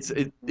 No,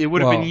 it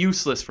would have been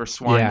useless for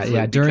swine flu.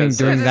 Yeah, during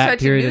that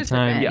period of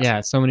time,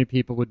 event. So many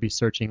people would be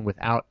searching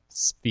without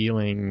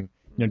feeling,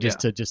 just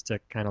to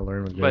kind of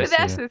learn. But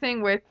that's the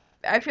thing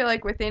I feel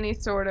like with any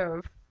sort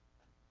of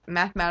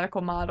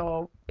mathematical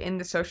model in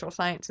the social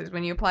sciences,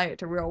 when you apply it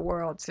to real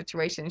world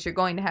situations, you're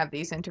going to have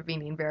these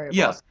intervening variables.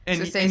 Yeah, and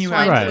so say you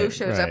swine flu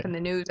shows up in the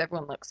news,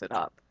 everyone looks it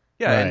up.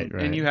 Yeah,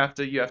 and you have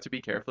to be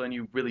careful, and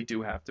you really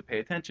do have to pay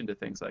attention to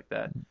things like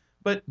that.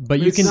 But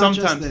you can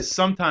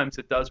sometimes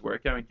it does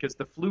work. I mean, because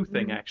the flu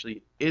thing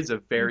actually is a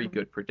very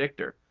good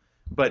predictor.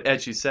 But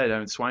as you said, I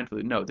mean, swine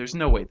flu. No, there's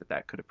no way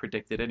that could have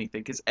predicted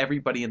anything, because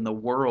everybody in the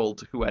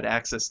world who had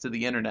access to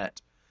the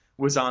internet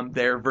was on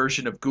their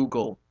version of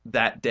Google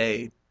that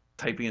day,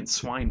 typing in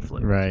swine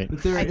flu. Right.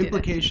 But there are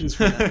implications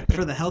for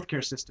the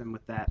healthcare system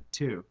with that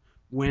too.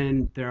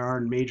 When there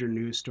are major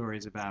news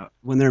stories about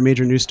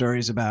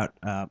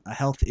a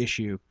health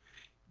issue,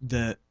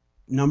 the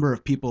number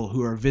of people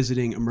who are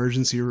visiting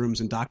emergency rooms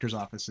and doctors'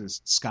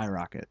 offices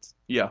skyrockets.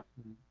 Yeah.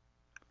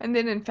 And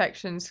then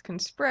infections can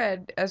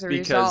spread as a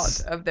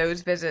result of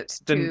those visits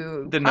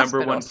to the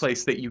number one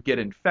place that you get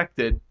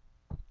infected.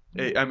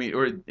 I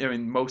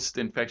mean, most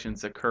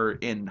infections occur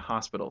in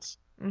hospitals,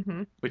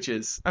 which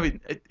is, a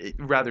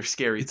rather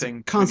scary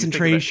thing.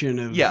 Concentration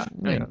of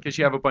because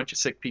you have a bunch of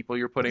sick people.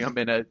 You're putting them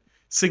in a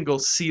single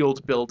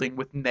sealed building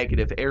with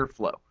negative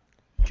airflow.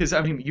 Because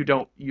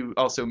you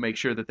also make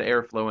sure that the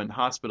airflow in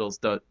hospitals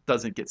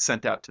doesn't get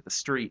sent out to the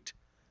street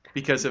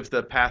because of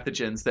the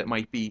pathogens that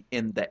might be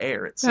in the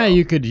air itself. Yeah,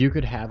 you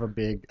could have a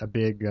big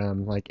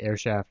like air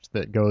shaft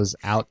that goes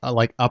out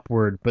like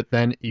upward, but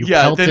then you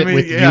pelt it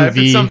with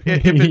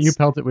UV. You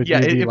pelt it with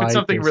UV if it's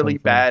something really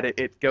something. bad,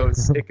 it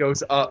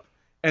goes up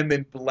and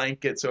then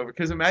blankets over.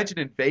 Because imagine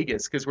in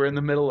Vegas, because we're in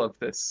the middle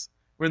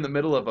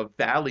of a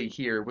valley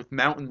here with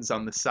mountains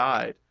on the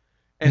side.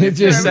 And if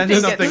you send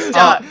something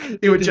up,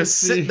 it would just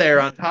sit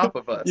there on top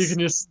of us. You can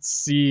just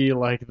see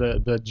like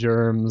the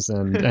germs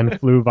and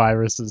flu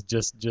viruses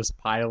just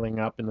piling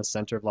up in the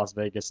center of Las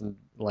Vegas and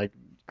like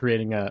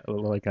creating a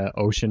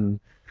ocean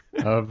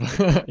of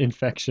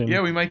infection.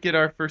 Yeah, we might get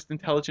our first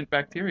intelligent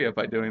bacteria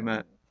by doing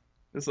that.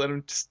 Just let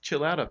them just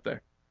chill out up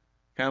there.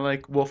 Kind of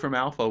like Wolfram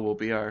Alpha will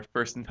be our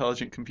first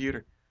intelligent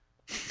computer.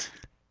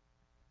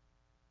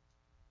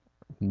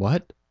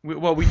 What?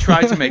 We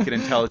tried to make it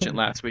intelligent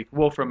last week.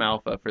 Wolfram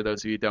Alpha, for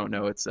those of you who don't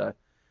know, it's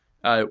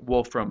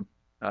Wolfram.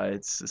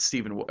 It's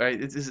Stephen.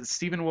 Is it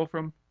Stephen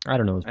Wolfram? I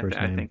don't know his first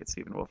name. I think it's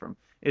Stephen Wolfram.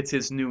 It's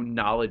his new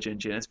knowledge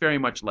engine. It's very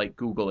much like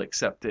Google,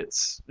 except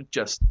it's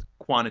just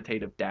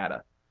quantitative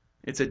data.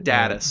 It's a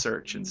data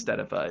search instead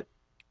of a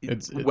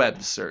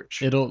web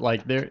search.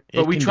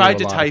 But we tried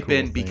to type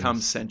in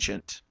 "become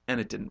sentient" and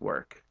it didn't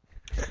work.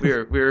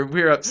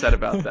 We're upset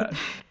about that.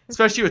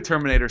 Especially with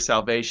Terminator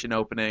Salvation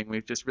opening,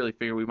 we've just really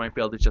figured we might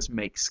be able to just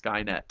make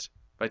Skynet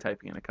by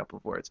typing in a couple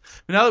of words.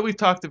 But now that we've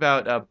talked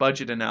about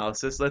budget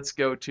analysis, let's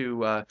go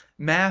to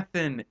math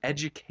and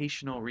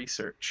educational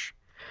research.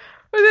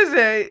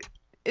 Well,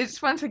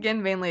 it's once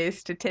again mainly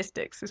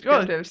statistics,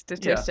 descriptive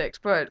statistics.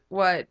 But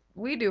what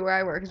we do where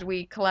I work is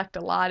we collect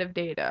a lot of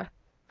data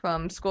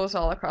from schools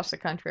all across the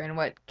country, and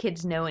what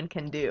kids know and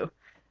can do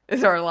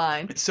is our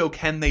line. So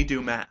can they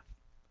do math?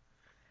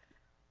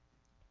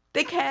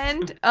 They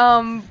can.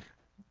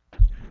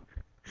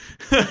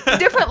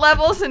 Different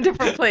levels in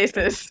different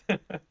places.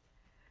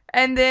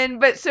 And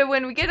then, so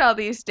when we get all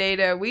these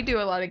data, we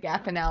do a lot of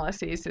gap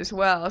analyses as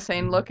well,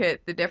 saying look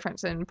at the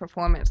difference in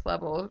performance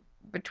level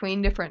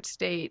between different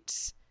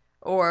states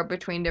or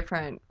between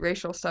different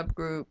racial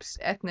subgroups,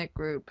 ethnic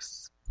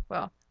groups.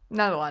 Well,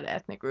 not a lot of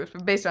ethnic groups,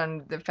 but based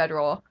on the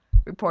federal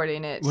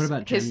reporting it's What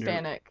about gender?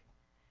 Hispanic.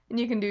 And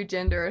you can do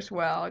gender as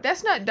well.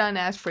 That's not done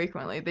as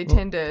frequently. They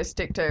tend to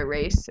stick to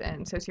race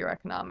and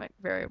socioeconomic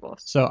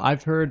variables. So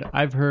I've heard.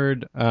 I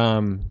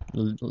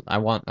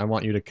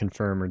want you to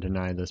confirm or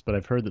deny this, but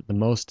I've heard that the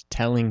most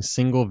telling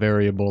single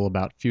variable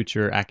about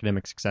future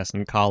academic success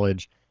in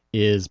college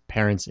is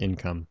parents'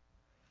 income.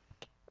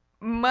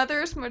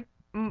 Mother's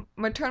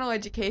maternal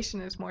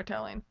education is more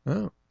telling.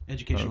 Oh,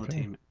 Educational Okay.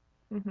 attainment.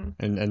 Hmm.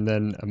 and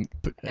then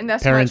And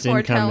that's parents' much more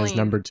income is telling.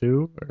 number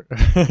 2.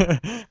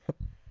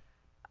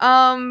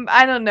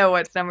 I don't know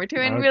what's number 2,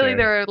 and really Okay.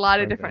 there are a lot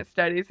of Okay. different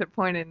studies that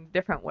point in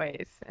different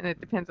ways, and it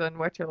depends on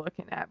what you're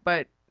looking at.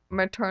 But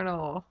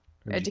maternal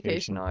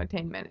educational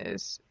attainment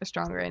is a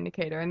stronger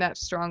indicator, and that's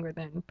stronger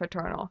than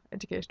paternal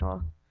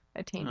educational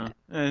attainment.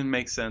 And it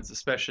makes sense,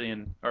 especially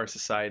in our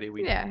society. The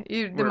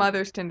we're-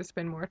 mothers tend to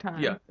spend more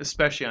time. Yeah,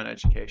 especially on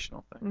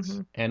educational things.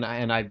 Mhm.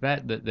 And I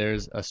bet that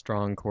there's a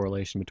strong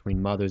correlation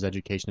between mothers'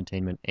 education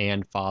attainment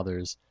and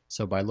fathers.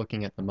 So by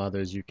looking at the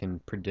mothers, you can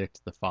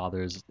predict the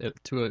fathers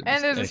to an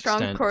And there's a strong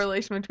extent.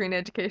 correlation between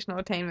educational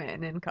attainment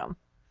and income.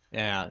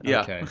 Yeah.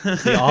 Yeah. Okay.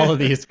 See, all of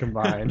these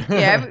combined.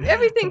 Yeah,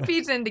 everything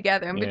feeds in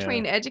together. And Yeah.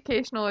 between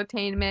educational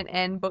attainment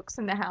and books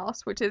in the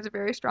house, which is a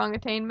very strong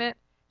attainment,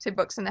 say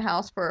books in the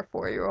house for a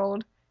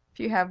 4-year-old, if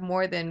you have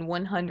more than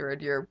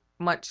 100, you're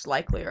much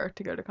likelier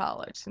to go to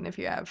college than if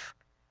you have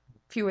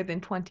fewer than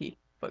 20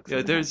 books Yeah,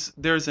 in the house.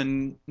 there's a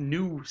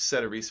new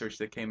set of research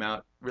that came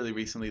out really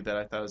recently that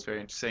I thought was very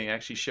interesting. It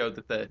actually showed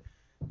that the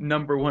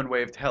number one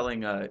way of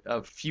telling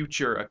a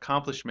future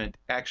accomplishment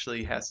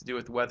actually has to do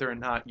with whether or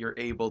not you're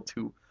able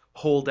to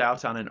hold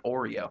out on an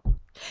Oreo.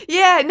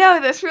 Yeah, no,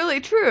 that's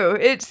really true.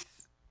 It's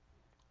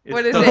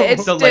What is the, it?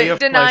 It's delay of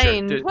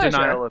denying pleasure. pleasure.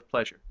 Denial of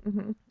pleasure.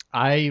 mhm.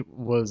 I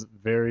was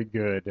very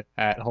good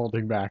at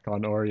holding back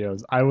on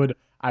Oreos. I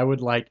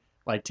would like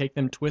take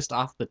them, twist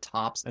off the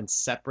tops, and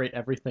separate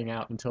everything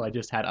out until I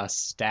just had a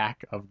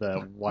stack of the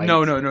white.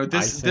 No.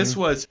 This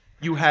icing. was,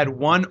 you had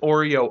one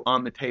Oreo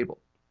on the table,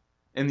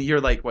 and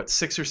you're like what,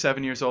 6 or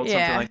 7 years old, something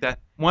Yeah. like that.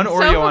 One Some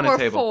Oreo of on them a were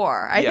table.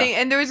 4, I Yeah. think,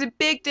 and there was a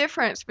big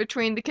difference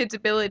between the kids'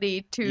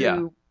 ability to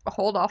Yeah.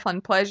 hold off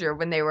on pleasure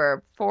when they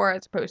were 4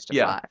 as opposed to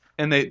Yeah. 5.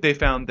 And they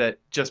found that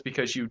just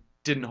because you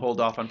didn't hold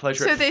off on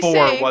pleasure So at they 4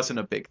 say- wasn't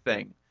a big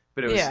thing,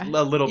 but it was Yeah.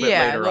 a little bit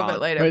yeah, later a little on. bit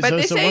later. Wait, But so-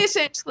 they so say what's-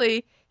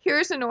 essentially,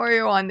 here's an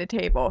Oreo on the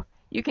table.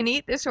 You can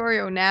eat this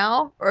Oreo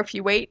now, or if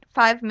you wait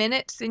 5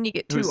 minutes, then you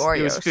get 2 Oreos.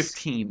 It was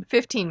 15,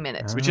 15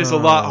 minutes. which is a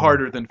lot Oh.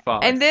 harder than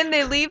 5. And then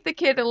they leave the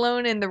kid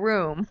alone in the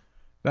room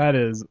That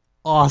is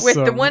awesome.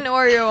 with the one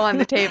Oreo on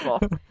the table.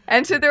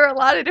 And so there are a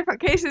lot of different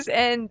cases.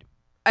 And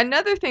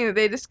another thing that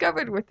they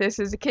discovered with this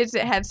is the kids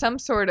that had some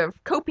sort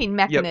of coping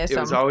Yep, mechanism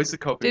it was always the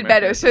coping did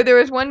better. mechanism. So there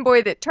was one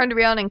boy that turned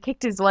around and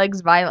kicked his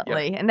legs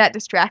violently, and that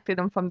distracted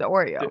him from the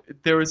Oreo.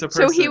 There was a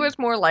person. So he was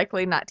more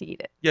likely not to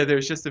eat it. Yeah,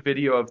 there's just a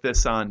video of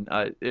this on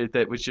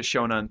that was just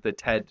shown on the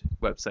TED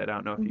website. I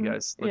don't know if you Mhm.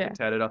 guys look Yeah. at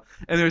TED at all.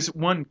 And there's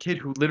one kid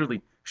who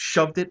literally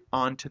shoved it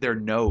onto their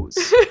nose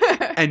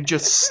and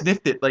just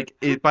sniffed it. Like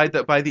by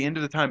the end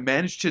of the time,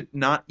 managed to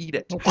not eat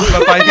it. But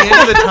by the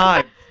end of the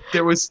time,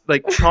 there was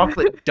like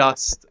chocolate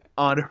dust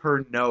on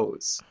her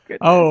nose.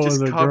 Oh, just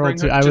the covering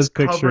girl too. her- I was just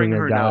covering picturing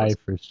her a guy nose.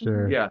 for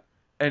sure. Yeah,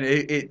 and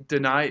it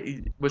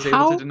was able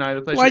How? to deny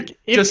the pleasure. Like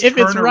if just it's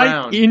turn right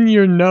around. in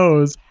your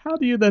nose, how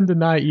do you then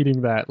deny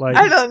eating that? Like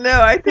I don't know.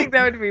 I think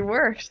that would be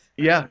worse.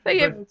 Yeah, Like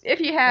but-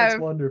 if you that's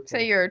have, wonderful.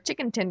 say, your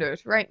chicken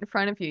tenders right in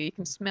front of you, you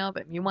can smell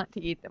them. You want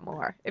to eat them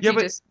more. If Yeah, you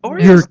but just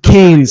Oreos Your don't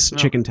really Cane's smell.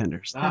 chicken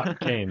tenders. Ah,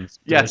 Cane's.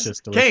 Yes,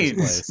 Delicious Cane's.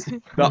 place.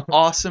 The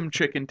awesome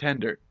chicken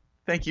tender.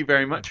 Thank you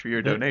very much for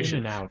your The donation.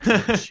 In-N-Out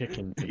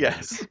chicken. tenders.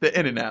 Yes, the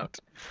In-N-Out.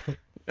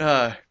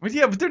 But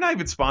they're not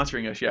even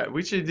sponsoring us yet.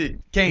 We should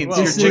Cane's. Well,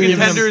 Your we're chicken giving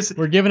them- tenders.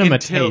 We're giving them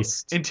until, a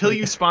taste. Until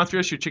you sponsor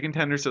us, your chicken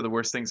tenders are the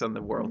worst things in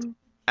the world.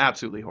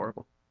 Absolutely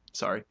horrible.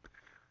 Sorry.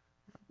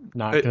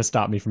 Not going to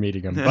stop me from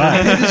eating them,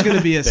 I think but there's going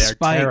to be a they're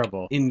spike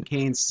terrible. in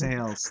Cane's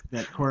sales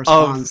that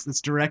corresponds, that's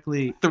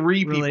directly 3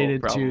 people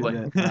related to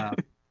probably.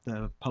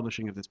 the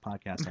publishing of this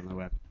podcast on the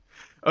web.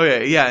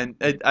 Okay, yeah, and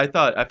I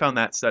found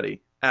that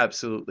study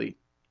absolutely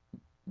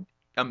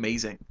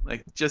amazing.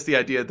 Like just the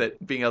idea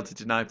that being able to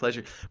deny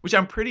pleasure, which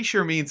I'm pretty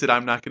sure means that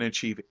I'm not going to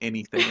achieve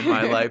anything in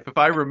my life. If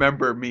I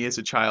remember me as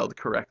a child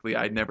correctly,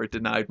 I never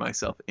denied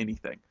myself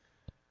anything.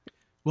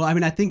 Well, I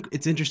mean, I think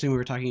it's interesting we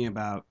were talking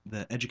about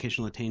the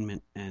educational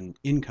attainment and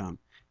income,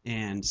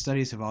 and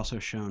studies have also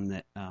shown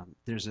that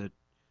there's a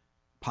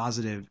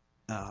positive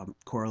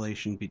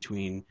correlation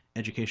between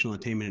educational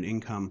attainment and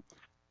income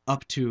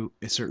up to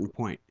a certain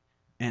point.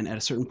 And at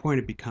a certain point,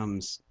 it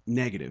becomes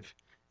negative.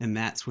 And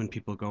that's when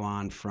people go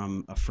on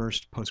from a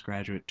first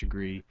postgraduate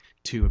degree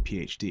to a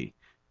PhD.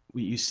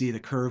 You see the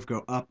curve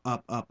go up,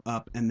 up, up,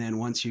 up, and then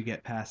once you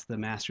get past the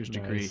master's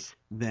degree, Nice.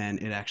 then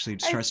it actually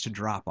starts to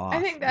drop off. I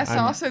think that's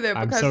I'm- also though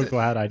I'm because so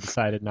glad I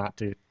decided not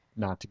to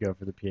go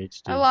for the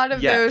PhD. a lot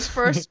of Yeah. those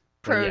first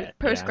But yeah, I might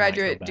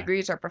postgraduate go back.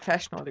 degrees are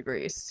professional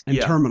degrees. and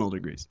Yeah. terminal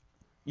degrees.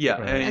 Yeah,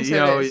 Right. and And you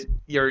so know, there's-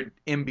 your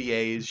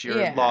MBAs, your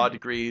Yeah. law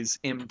degrees,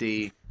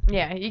 MD.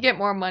 Yeah, you get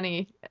more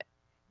money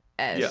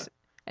as Yeah.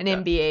 an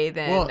MBA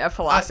than Well, a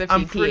philosophy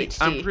I'm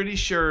PhD. pretty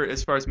sure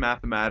as far as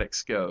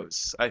mathematics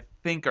goes, I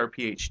think our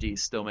PhDs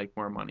still make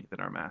more money than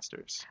our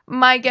masters.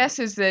 My guess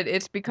is that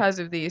it's because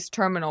of these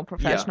terminal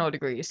professional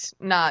degrees,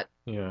 not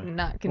Yeah.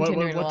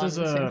 continuing What along does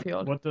in the same a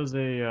field. what does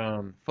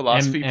a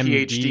Philosophy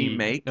PhD MD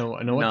make? no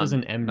what does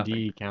an None. MD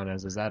Nothing. count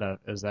as? Is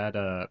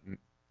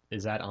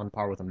that on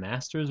par with a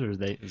master's, or is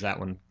that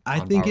one I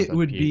on think par it with a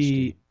would PhD?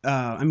 be.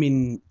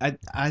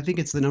 I think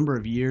it's the number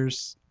of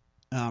years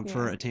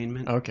for Yeah.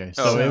 attainment. Okay,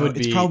 Oh. so it would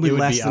it's be probably it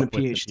would less be than a up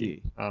with the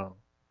PhD. Oh.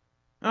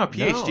 Oh,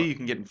 PhD No. you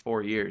can get in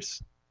 4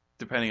 years,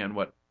 depending on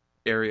what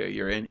area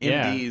you're in.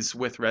 Yeah. MDs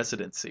with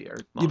residency are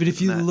Yeah, longer but if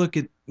than you that. look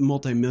at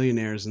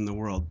multimillionaires in the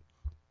world,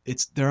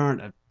 there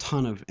aren't a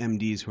ton of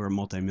MDs who are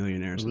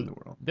multimillionaires in the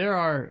world. There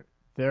are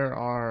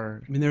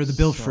I mean, they're the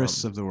Bill some.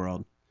 Frists of the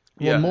world.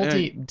 Well,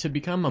 Yeah, to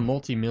become a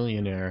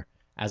multimillionaire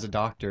as a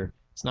doctor,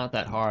 it's not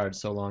that hard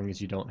so long as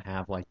you don't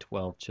have like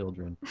 12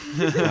 children,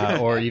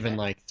 or even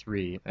like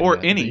 3. or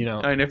any. You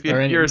know, I mean, if or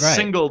any, you're a right.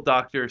 single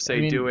doctor, say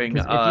I mean, doing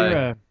 'cause if you're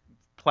a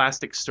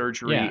plastic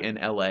surgery Yeah. in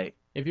LA.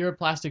 if you're a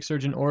plastic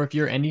surgeon, or if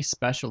you're any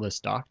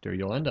specialist doctor,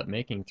 you'll end up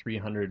making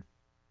 300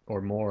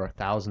 or more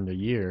thousand a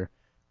year,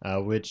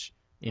 which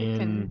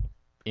in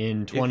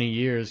 20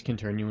 years can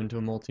turn you into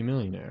a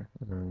multimillionaire.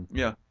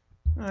 Yeah,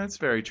 that's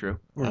very true.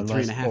 Or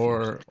Unless,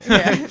 3.5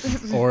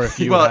 years. Yeah. or if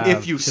you Well, have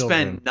if you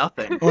children. spend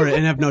nothing.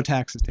 And have no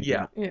taxes taken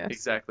Yeah, out. Yes.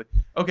 exactly.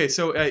 Okay,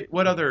 so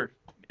what other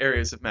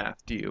areas of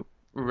math do you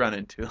run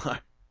into?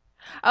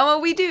 Well,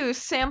 we do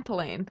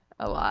sampling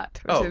a lot,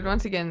 which Oh. is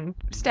once again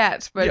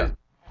stats, but Yeah.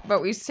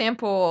 but we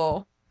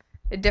sample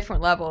at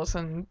different levels,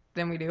 and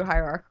then we do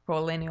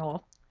hierarchical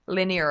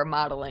linear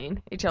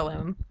modeling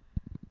 (HLM)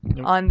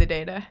 Yep. on the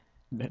data.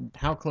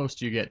 How close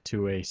do you get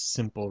to a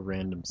simple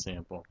random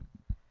sample?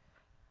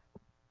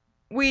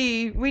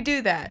 We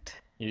do that.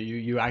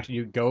 You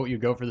actually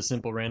go for the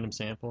simple random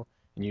sample,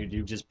 and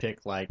you just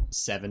pick like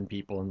 7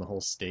 people in the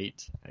whole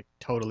state, like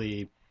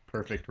totally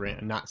perfect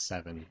not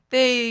 7.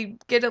 They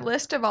get a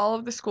list of all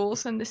of the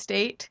schools in the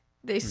state.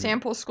 They Hmm.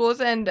 sample schools,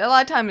 and a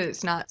lot of times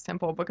it's not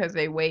simple because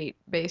they weight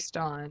based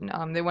on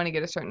they want to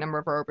get a certain number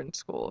of urban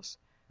schools.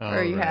 Oh,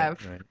 Or you right,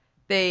 have- right.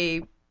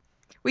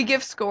 We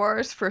give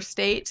scores for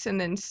states and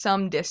then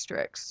some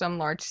districts, some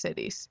large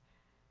cities.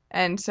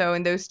 And so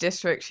in those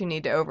districts, you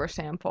need to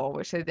oversample,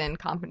 which they then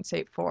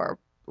compensate for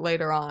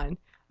later on.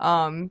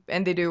 And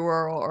they do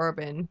rural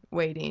urban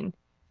weighting.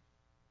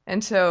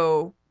 And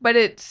so, but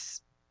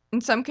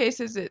in some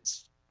cases,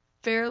 it's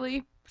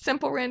fairly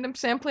simple random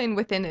sampling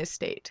within a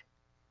state.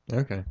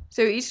 Okay.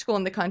 So each school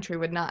in the country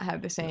would not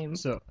have the same.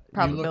 So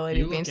probability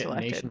you of being look at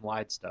selected.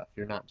 nationwide stuff.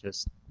 You're not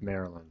just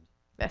Maryland.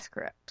 That's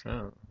correct.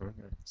 Oh,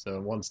 okay. So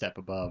one step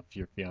above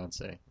your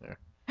fiance there.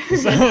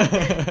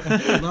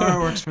 Laura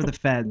works for the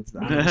feds.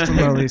 I'm just a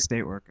lowly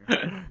state worker.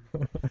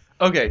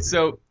 Okay,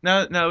 so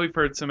now we've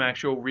heard some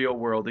actual real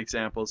world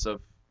examples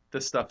of the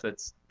stuff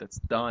that's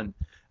done.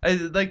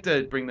 I'd like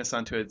to bring this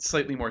onto a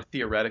slightly more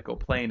theoretical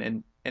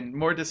plane and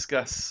more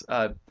discuss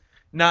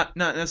not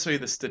necessarily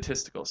the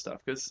statistical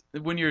stuff, because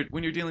when you're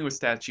dealing with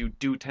stats, you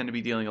do tend to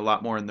be dealing a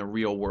lot more in the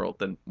real world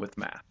than with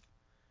math.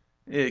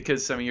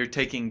 Because I mean, you're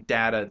taking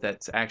data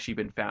that's actually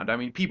been found. I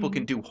mean, people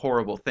can do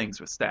horrible things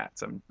with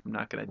stats. I'm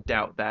not going to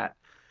doubt that,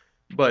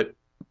 but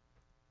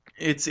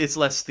it's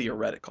less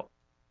theoretical.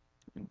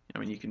 I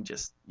mean, you can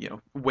just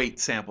weight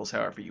samples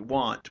however you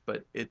want,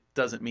 but it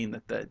doesn't mean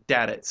that the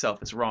data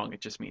itself is wrong.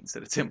 It just means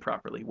that it's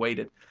improperly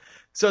weighted.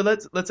 So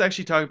let's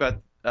actually talk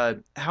about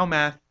how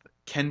math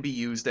can be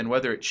used and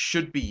whether it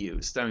should be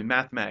used. I mean,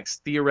 mathematics,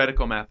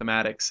 theoretical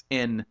mathematics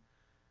in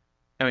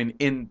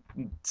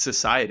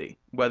society,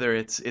 whether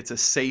it's a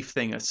safe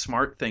thing, a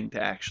smart thing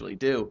to actually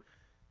do.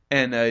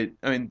 And I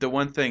mean, the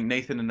one thing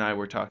Nathan and I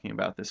were talking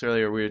about this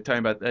earlier, we were talking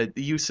about the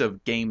use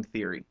of game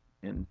theory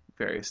in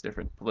various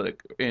different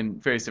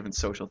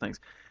social things.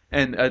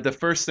 And the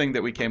first thing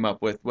that we came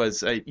up with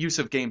was use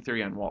of game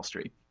theory on Wall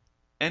Street.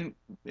 And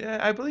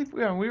I believe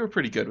we were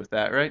pretty good with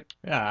that, right?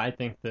 Yeah, I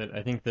think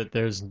that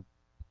there's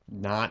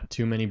not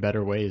too many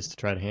better ways to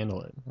try to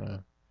handle it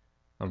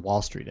on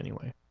Wall Street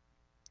anyway.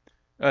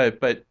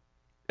 But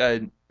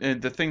and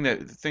the thing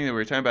that we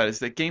were talking about is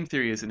that game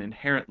theory is an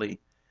inherently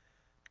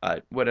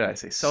what did I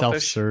say?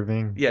 Selfish.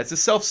 Self-serving. Yeah, it's a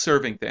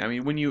self-serving thing. I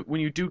mean, when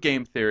you do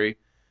game theory,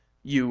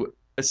 you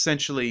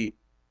essentially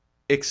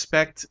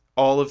expect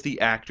all of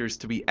the actors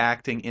to be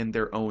acting in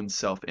their own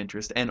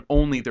self-interest and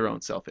only their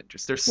own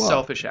self-interest. They're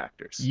selfish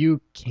actors. You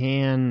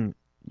can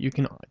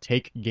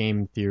take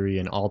game theory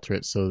and alter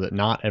it so that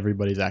not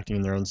everybody's acting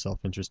in their own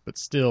self-interest, but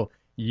still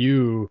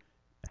you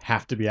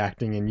have to be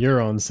acting in your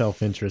own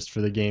self-interest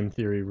for the game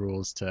theory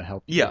rules to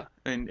help you. Yeah,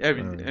 and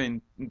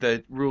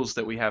the rules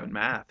that we have in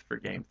math for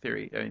game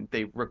theory, I mean,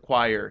 they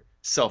require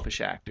selfish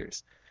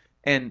actors.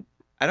 And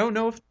I don't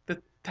know if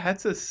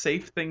that's a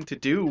safe thing to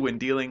do when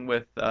dealing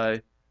with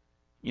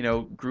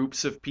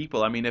groups of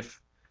people. I mean, if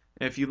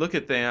you look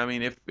at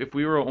if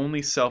we were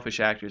only selfish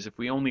actors, if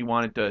we only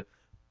wanted to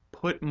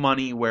put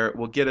money where it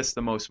will get us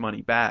the most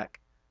money back,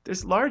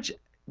 there's large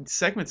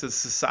segments of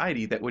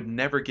society that would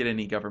never get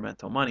any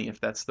governmental money if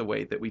that's the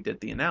way that we did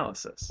the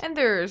analysis. And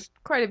there's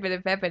quite a bit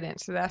of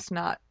evidence that that's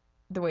not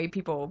the way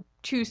people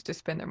choose to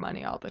spend their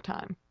money all the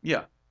time.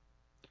 Yeah.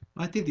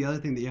 I think the other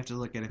thing that you have to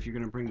look at if you're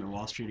going to bring the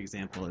Wall Street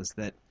example is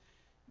that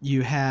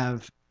you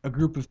have a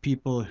group of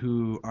people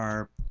who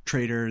are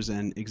traders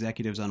and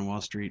executives on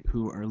Wall Street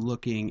who are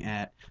looking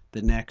at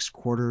the next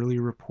quarterly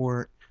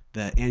report,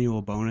 the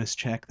annual bonus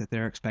check that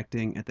they're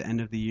expecting at the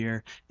end of the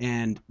year,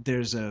 and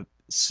there's a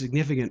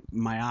significant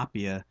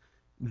myopia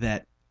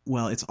that,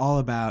 well, it's all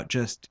about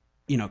just,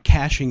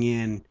 cashing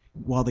in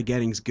while the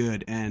getting's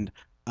good, and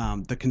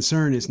the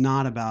concern is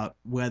not about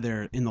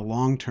whether in the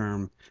long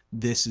term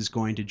this is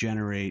going to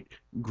generate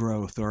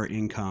growth or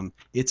income.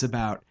 It's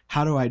about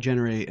how do I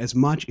generate as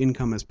much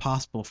income as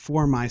possible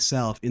for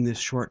myself in this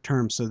short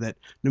term so that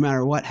no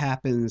matter what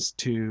happens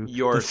to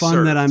the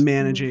fund that I'm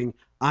managing,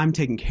 I'm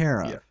taken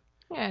care of. Yeah.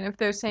 Yeah, and if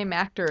those same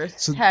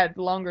actors had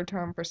longer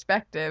term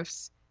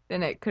perspectives,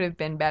 then it could have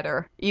been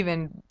better,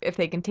 even if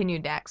they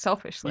continued to act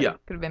selfishly. Yeah. It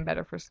could have been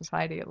better for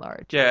society at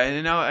large. Yeah,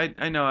 and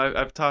I know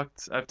I've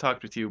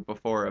talked with you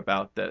before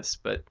about this,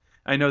 but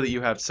I know that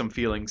you have some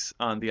feelings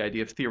on the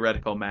idea of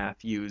theoretical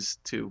math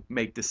used to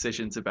make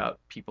decisions about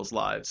people's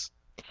lives.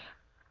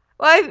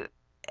 Well,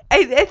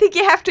 I think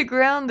you have to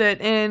ground it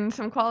in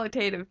some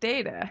qualitative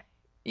data.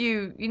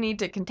 You need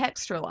to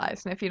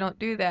contextualize, and if you don't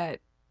do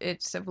that,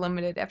 it's of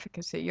limited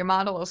efficacy. Your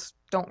models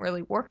don't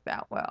really work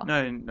that well.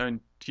 No, and can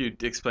you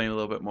explain a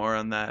little bit more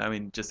on that? I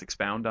mean, just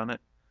expound on it.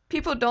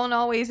 People don't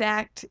always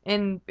act,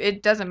 and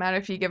it doesn't matter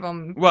if you give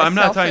them. Well, I'm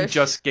not talking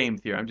just game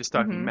theory. I'm just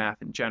talking Mhm.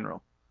 math in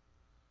general.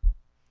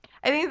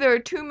 I think there are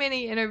too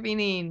many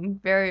intervening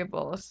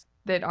variables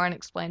that aren't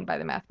explained by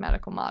the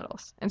mathematical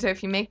models, and so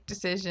if you make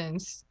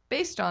decisions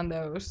based on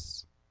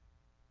those,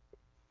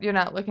 you're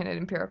not looking at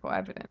empirical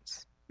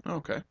evidence.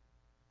 Okay.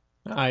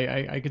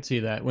 I could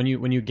see that. When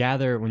you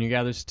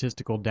gather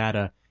statistical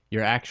data,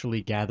 you're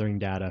actually gathering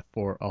data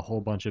for a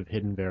whole bunch of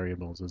hidden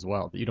variables as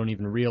well that you don't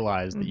even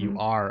realize that you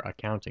are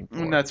accounting for.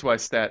 And that's why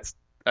stats,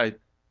 I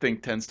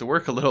think, tends to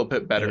work a little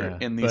bit better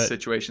in these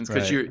situations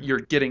because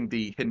you're getting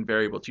the hidden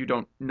variables. You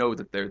don't know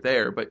that they're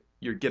there, but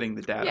you're getting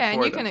the data. Yeah,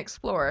 and you them. can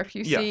explore. If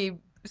you see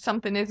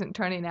something isn't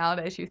turning out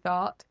as you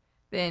thought,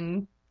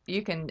 then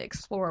you can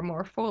explore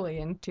more fully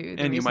into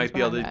the and you might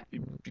be able to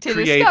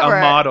create discover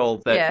a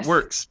model that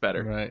works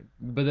better. Right.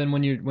 But then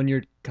when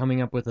you're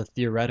coming up with a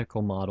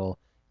theoretical model,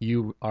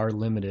 you are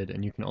limited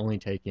and you can only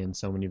take in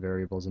so many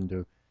variables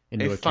into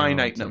account.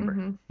 Finite number.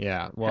 Mm-hmm.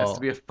 Yeah. Well, it has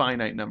to be a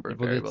finite number of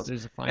variables.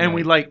 There's a finite...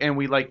 And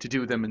we like to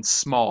do them in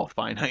small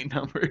finite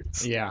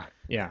numbers. Yeah.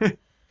 The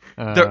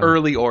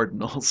early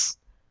ordinals.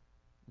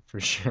 For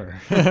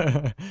sure.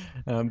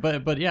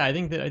 But yeah, I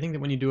think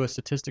that when you do a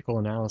statistical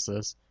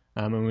analysis,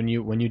 and when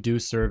you do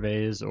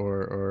surveys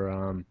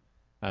or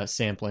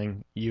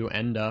sampling, you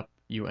end up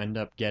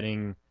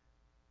getting,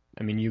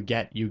 I mean, you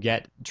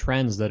get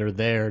trends that are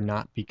there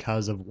not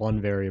because of one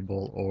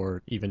variable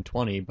or even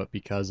 20, but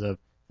because of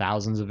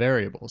thousands of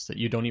variables that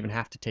you don't even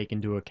have to take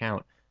into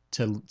account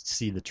to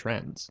see the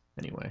trends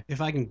anyway. If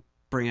I can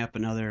bring up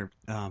another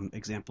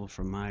example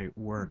from my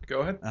work. Go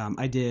ahead.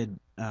 I did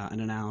an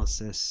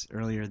analysis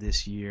earlier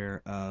this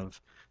year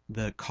of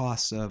the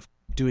costs of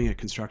doing a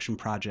construction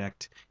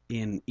project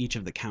in each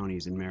of the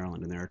counties in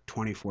Maryland, and there are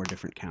 24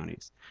 different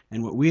counties.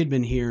 And what we had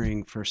been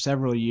hearing for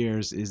several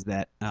years is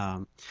that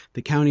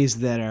the counties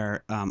that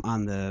are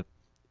on the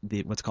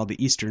what's called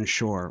the Eastern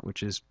Shore,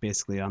 which is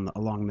basically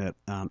along the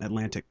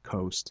Atlantic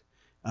coast,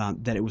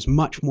 that it was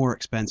much more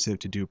expensive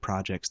to do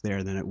projects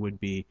there than it would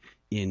be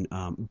in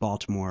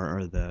Baltimore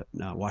or the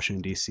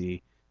Washington,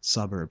 D.C.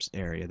 suburbs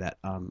area, that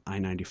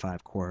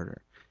I-95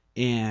 corridor.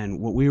 And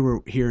what we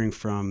were hearing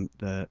from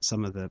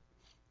some of the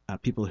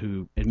people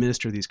who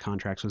administer these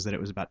contracts was that it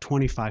was about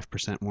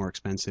 25% more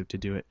expensive to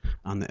do it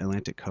on the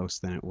Atlantic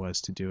coast than it was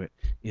to do it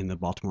in the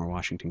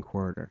Baltimore-Washington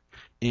corridor.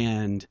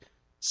 And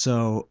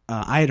so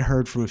I had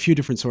heard from a few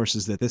different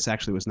sources that this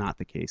actually was not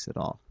the case at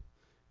all.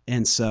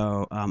 And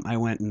so I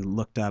went and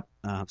looked up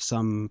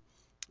some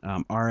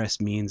RS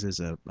Means is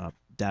a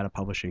data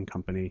publishing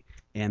company,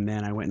 and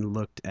then I went and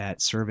looked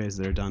at surveys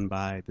that are done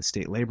by the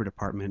state labor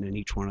department in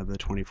each one of the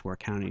 24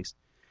 counties.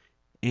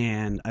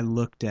 And I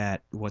looked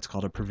at what's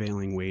called a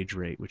prevailing wage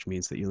rate, which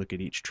means that you look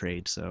at each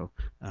trade. So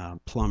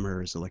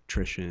plumbers,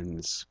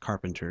 electricians,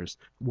 carpenters,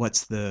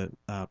 what's the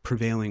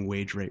prevailing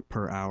wage rate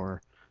per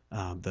hour,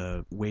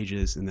 the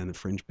wages, and then the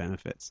fringe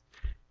benefits.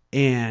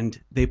 And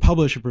they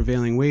publish a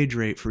prevailing wage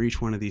rate for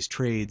each one of these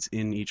trades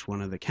in each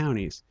one of the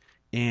counties.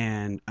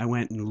 And I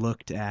went and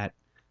looked at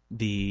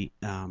the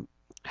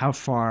how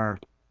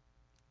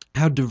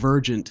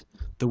divergent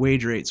the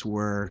wage rates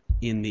were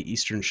in the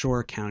Eastern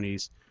Shore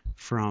counties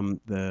from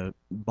the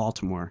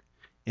Baltimore.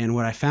 And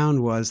what I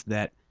found was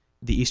that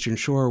the Eastern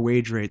Shore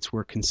wage rates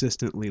were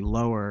consistently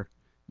lower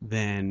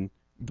than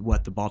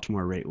what the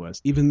Baltimore rate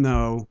was, even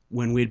though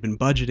when we'd been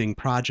budgeting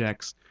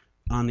projects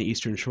on the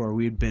Eastern Shore,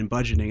 we'd been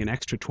budgeting an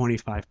extra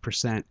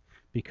 25%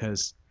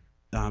 because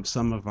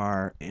some of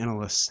our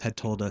analysts had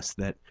told us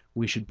that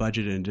we should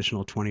budget an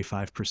additional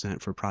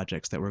 25% for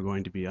projects that were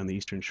going to be on the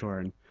Eastern Shore.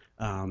 And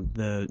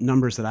the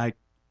numbers that I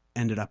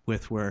ended up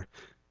with were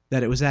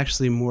that it was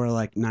actually more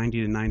like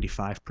 90 to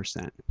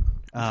 95%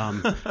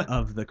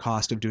 of the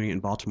cost of doing it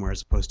in Baltimore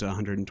as opposed to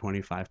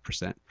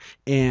 125%.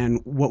 And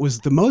what was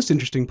the most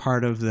interesting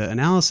part of the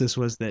analysis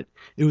was that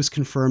it was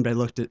confirmed. I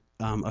looked at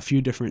a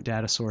few different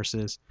data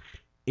sources,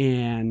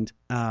 and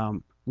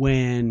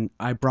when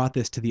I brought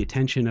this to the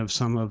attention of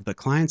some of the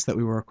clients that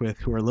we work with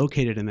who are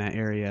located in that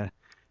area,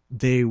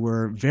 they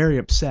were very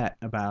upset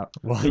about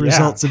the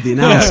results of the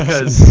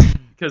analysis.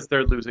 Because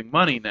they're losing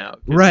money now.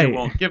 Right. You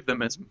won't give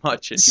them as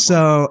much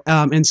So,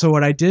 anymore. so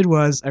what I did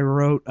was I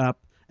wrote up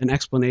an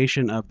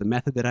explanation of the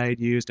method that I had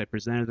used. I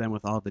presented them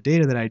with all the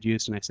data that I had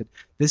used, and I said,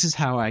 this is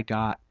how I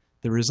got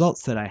the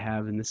results that I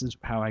have, and this is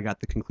how I got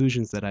the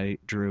conclusions that I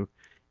drew.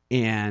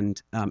 And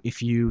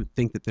if you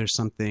think that there's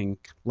something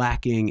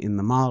lacking in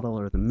the model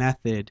or the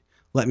method,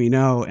 let me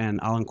know, and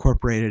I'll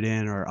incorporate it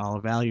in, or I'll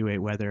evaluate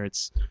whether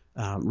it's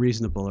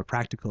reasonable or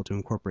practical to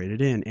incorporate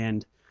it in.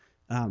 And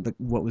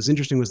what was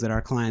interesting was that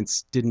our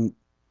clients didn't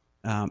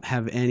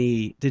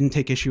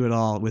take issue at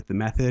all with the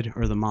method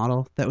or the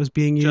model that was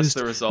being used. Just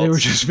the results. They were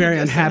just very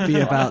unhappy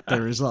about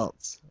the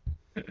results.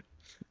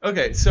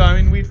 Okay, so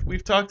I mean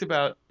we've talked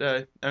about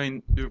the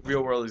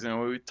real world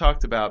example. We've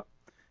talked about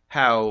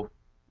how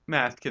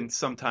math can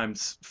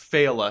sometimes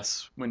fail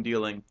us when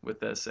dealing with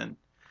this, and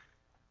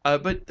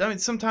but I mean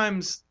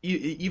sometimes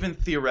even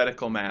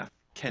theoretical math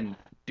can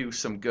do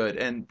some good.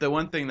 And the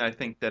one thing that I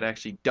think that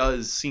actually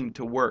does seem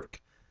to work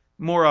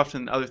more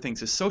often than other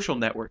things is social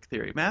network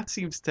theory. Math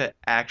seems to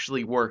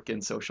actually work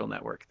in social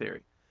network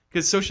theory.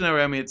 Because social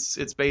network, I mean,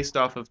 it's based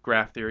off of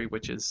graph theory,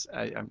 which is,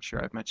 I'm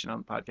sure I've mentioned on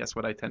the podcast,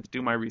 what I tend to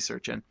do my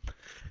research in.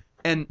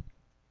 And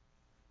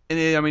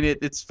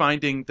it's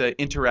finding the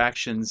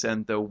interactions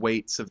and the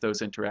weights of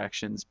those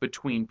interactions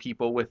between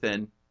people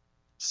within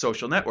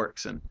social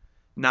networks, and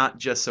not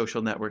just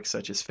social networks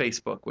such as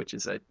Facebook, which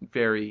is a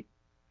very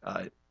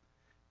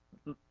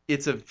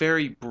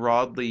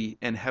broadly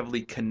and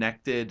heavily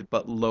connected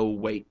but low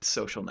weight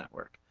social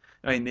network.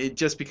 I mean,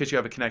 just because you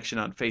have a connection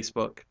on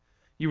Facebook,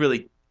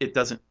 it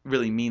doesn't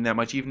really mean that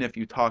much. Even if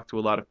you talk to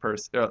a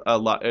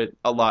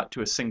lot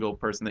to a single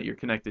person that you're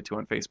connected to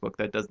on Facebook,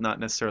 that does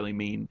not necessarily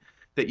mean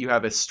that you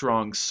have a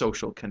strong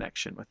social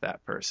connection with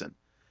that person.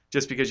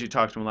 Just because you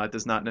talk to them a lot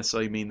does not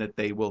necessarily mean that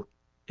they will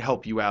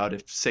help you out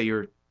if, say,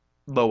 you're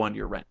low on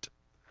your rent.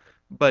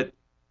 But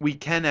we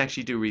can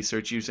actually do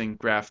research using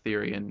graph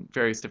theory and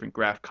various different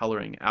graph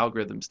coloring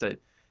algorithms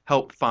that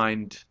help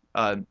find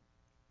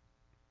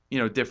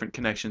different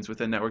connections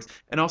within networks,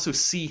 and also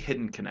see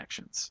hidden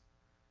connections.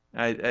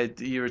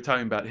 You were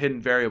talking about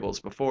hidden variables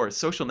before.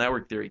 Social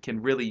network theory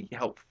can really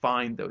help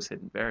find those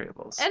hidden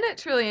variables. And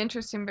it's really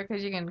interesting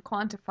because you can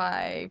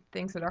quantify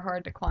things that are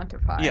hard to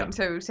quantify. Yeah. And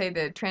so, say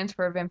the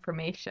transfer of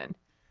information.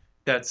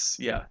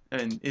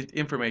 And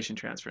information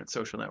transfer in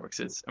social networks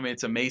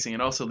it's amazing.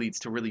 It also leads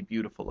to really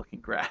beautiful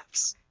looking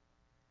graphs.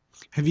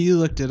 Have you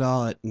looked at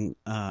all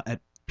at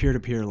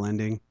peer-to-peer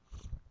lending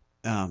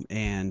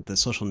and the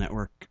social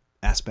network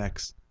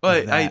aspects?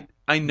 But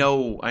I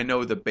know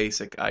the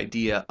basic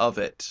idea of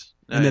it.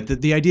 And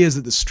that the idea is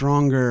that the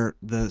stronger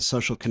the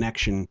social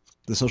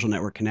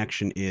network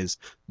connection is,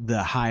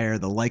 the higher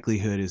the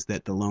likelihood is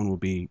that the loan will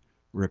be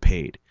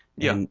repaid.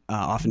 Yeah. And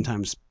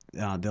oftentimes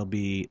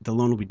the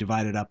loan will be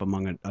divided up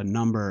among a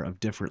number of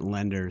different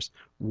lenders,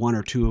 one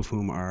or two of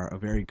whom are a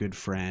very good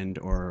friend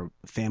or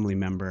family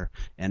member,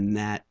 and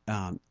that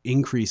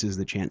increases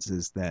the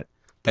chances that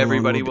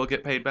everybody will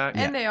get paid back.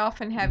 And they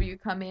often have you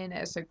come in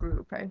as a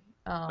group, right?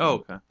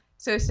 Okay.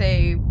 So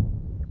say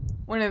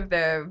one of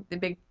the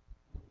big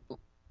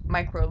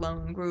micro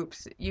loan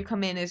groups, you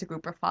come in as a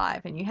group of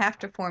 5, and you have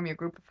to form your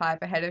group of 5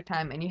 ahead of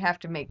time, and you have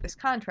to make this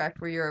contract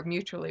where you're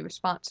mutually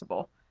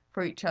responsible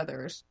for each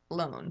other's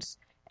loans.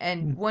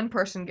 And one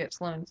person gets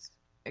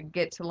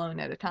a loan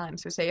at a time.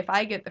 So say if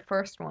I get the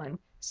first one,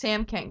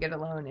 Sam can't get a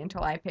loan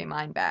until I pay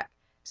mine back.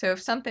 So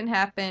if something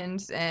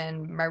happens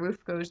and my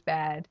roof goes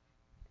bad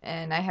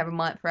and I have a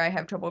month where I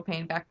have trouble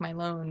paying back my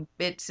loan,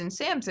 it's in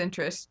Sam's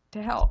interest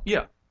to help.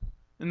 Yeah.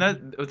 And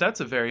that's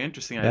a very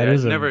interesting idea.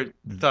 I never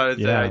thought of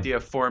the idea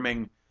of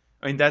forming.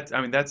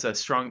 That's a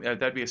strong.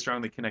 That'd be a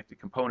strongly connected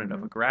component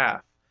of a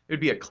graph. It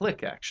would be a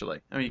click, actually.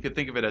 I mean, you could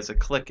think of it as a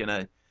click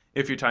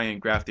if you're talking in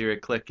graph theory, a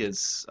click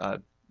is.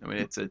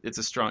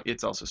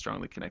 It's also a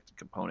strongly connected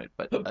component,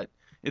 but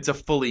it's a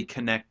fully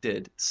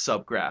connected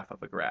subgraph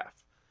of a graph.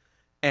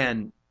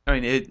 And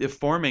if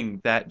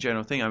forming that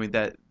general thing,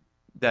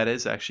 that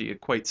is actually a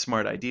quite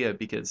smart idea,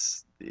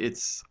 because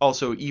it's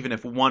also, even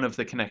if one of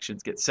the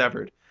connections gets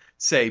severed,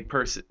 say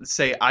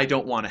I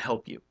don't want to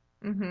help you.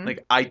 Mm-hmm.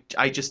 Like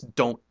I just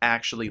don't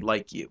actually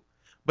like you.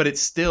 But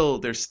it's still,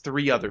 there's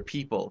 3 other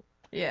people.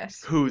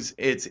 Yes. Whose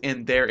it's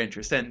in their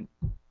interest. And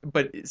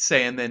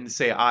then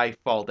say I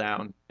fall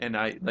down and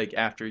I, like,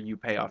 after you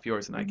pay off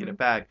yours and I get it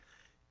back,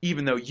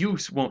 even though you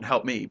won't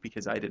help me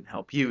because I didn't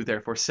help you,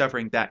 therefore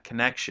severing that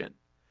connection.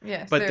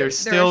 Yes. But there's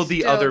still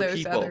the other those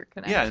people. Other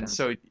yeah, and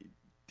so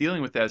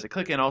dealing with that as a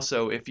clique. And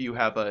also, if you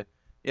have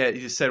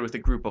you said with a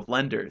group of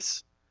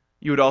lenders,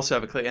 you would also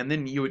have a clique, and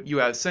then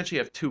essentially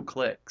have two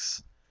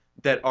cliques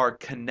that are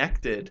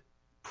connected.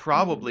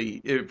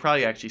 It would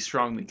probably actually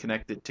strongly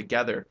connected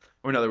together,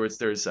 or in other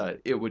words,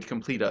 it would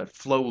complete a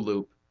flow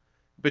loop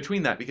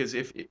between that, because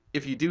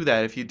if you do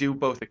that, if you do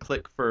both a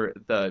click for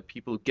the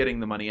people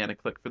getting the money and a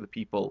click for the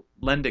people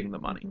lending the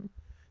money,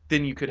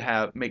 then you could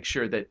make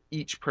sure that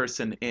each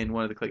person in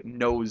one of the click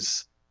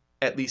knows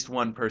at least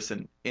one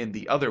person in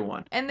the other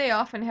one. And they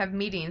often have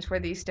meetings where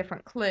these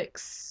different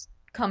cliques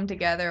come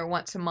together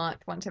once a month,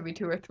 once every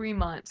 2 or 3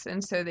 months,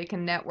 and so they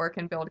can network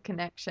and build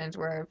connections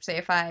where, say,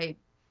 if I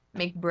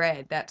make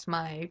bread, that's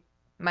my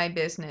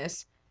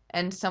business,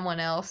 and someone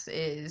else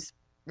is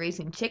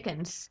raising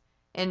chickens,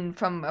 and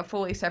from a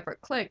fully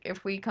separate clique,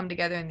 if we come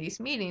together in these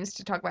meetings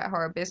to talk about how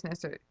our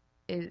businesses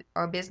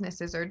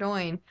are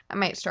doing, I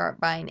might start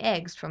buying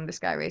eggs from this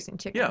guy raising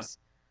chickens.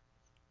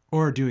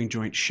 Or doing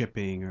joint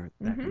shipping or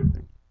that kind of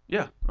thing.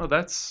 Yeah. Oh,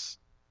 that's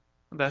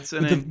But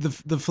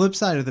the flip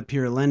side of the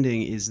peer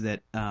lending is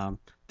that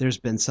there's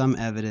been some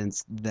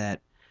evidence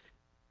that,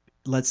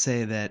 let's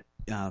say that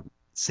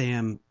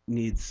Sam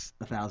needs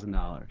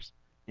 $1,000,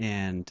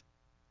 and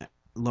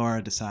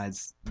Laura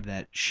decides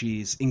that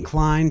she's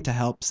inclined to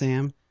help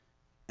Sam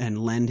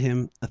and lend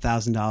him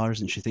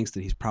 $1,000, and she thinks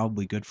that he's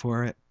probably good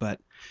for it. But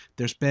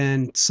there's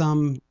been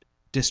some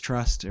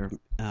distrust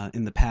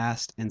in the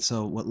past, and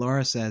so what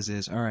Laura says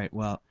is, all right,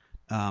 well,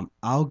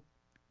 I'll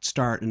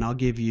start and I'll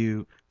give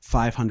you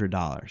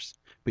 $500,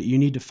 but you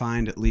need to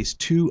find at least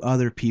 2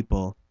 other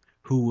people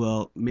who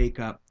will make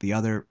up the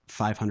other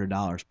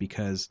 $500,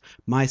 because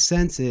my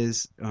sense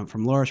is,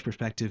 from Laura's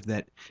perspective,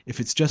 that if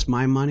it's just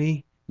my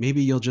money,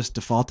 maybe you'll just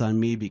default on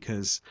me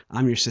because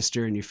I'm your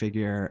sister and you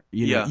figure,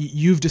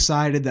 you've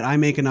decided that I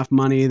make enough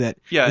money that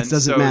it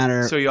doesn't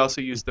matter. So you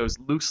also use those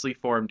loosely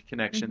formed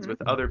connections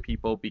with other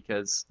people,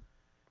 because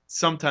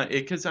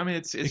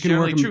it's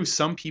generally true.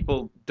 Some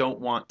people don't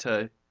want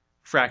to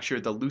fracture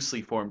the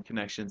loosely formed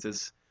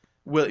connections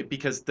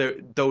because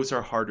those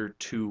are harder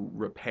to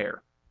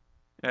repair.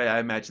 I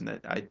imagine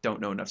that I don't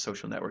know enough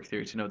social network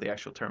theory to know the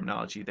actual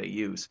terminology they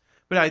use,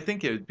 but I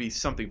think it would be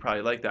something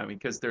probably like that. I mean,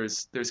 because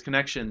there's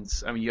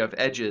connections. I mean, you have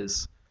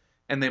edges,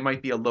 and they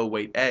might be a low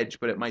weight edge,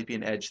 but it might be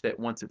an edge that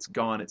once it's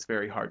gone, it's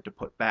very hard to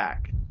put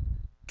back,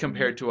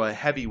 compared to a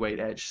heavyweight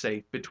edge,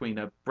 say between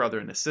a brother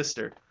and a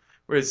sister.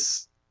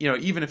 Whereas,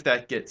 even if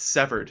that gets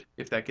severed,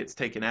 if that gets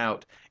taken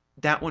out,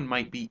 that one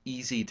might be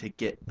easy to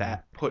get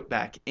put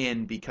back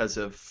in because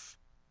of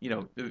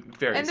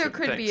various and there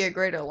could things. be a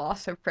greater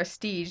loss of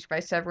prestige by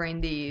severing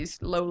these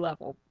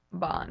low-level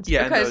bonds.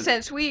 Yeah, because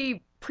since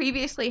we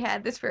previously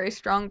had this very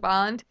strong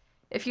bond,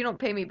 if you don't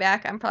pay me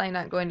back, I'm probably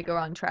not going to go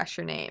out and trash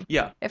your name.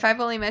 Yeah. If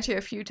I've only met you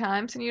a few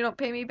times and you don't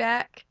pay me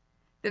back,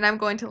 then I'm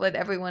going to let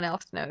everyone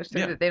else know so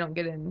that they don't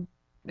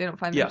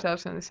find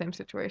themselves in the same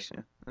situation.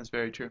 Yeah, that's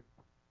very true.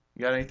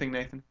 You got anything,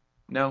 Nathan?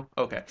 No?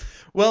 Okay.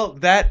 Well,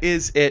 that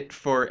is it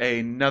for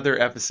another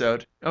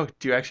episode. Oh,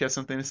 do you actually have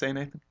something to say,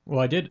 Nathan?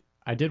 Well, I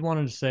did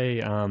want to say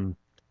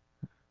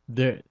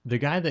the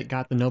guy that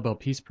got the Nobel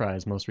Peace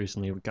Prize most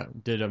recently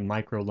did a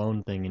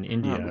microloan thing in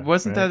India.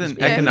 Wasn't right? that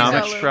an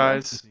economics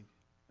prize?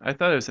 I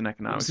thought it was an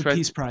economics It was a prize.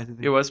 Peace Prize, I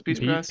think. It was Peace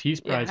Prize? Peace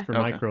Prize for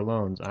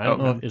microloans. I don't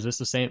know if is this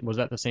the same. Was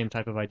that the same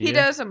type of idea? He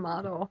does a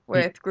model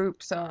with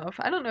groups of.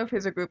 I don't know if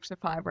his are groups of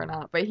 5 or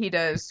not, but he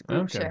does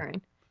group sharing,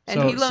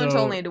 and he loans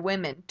only to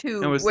women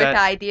too, with the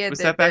idea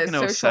that back the in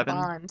social 07?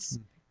 bonds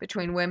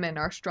between women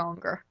are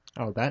stronger.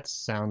 Oh, that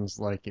sounds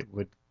like it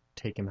would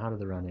take him out of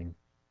the running.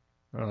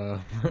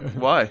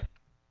 Why?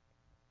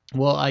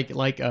 Well,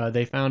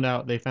 they found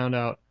out.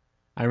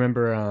 I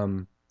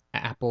remember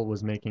Apple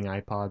was making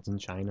iPods in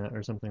China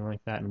or something like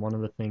that, and one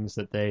of the things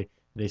that they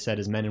said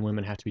is men and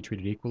women have to be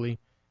treated equally.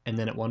 And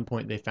then at one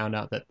point they found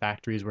out that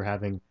factories were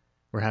having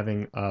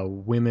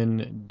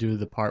women do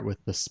the part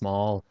with the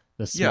small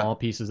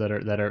pieces that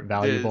are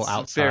valuable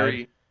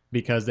outside,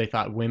 because they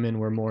thought women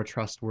were more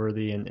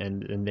trustworthy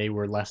and they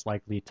were less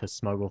likely to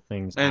smuggle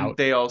things out. And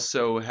they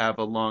also have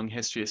a long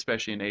history,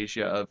 especially in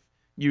Asia, of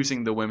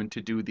using the women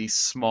to do these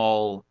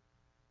small,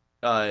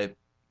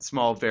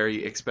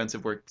 very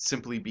expensive work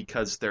simply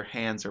because their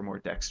hands are more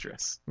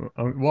dexterous.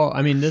 Well,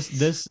 I mean,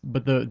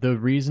 but the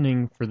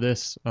reasoning for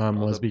this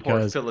was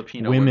because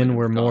Filipino women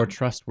were more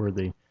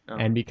trustworthy, Oh.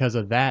 and because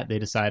of that, they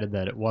decided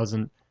that it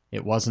wasn't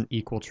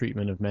equal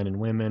treatment of men and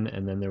women,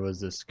 and then there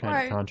was this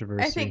kind of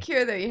controversy. I think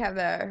here, though, you have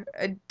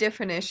a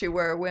different issue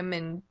where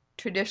women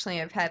traditionally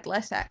have had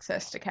less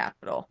access to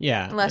capital,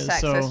 and less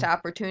access to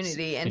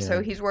opportunity, and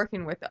so he's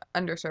working with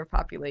underserved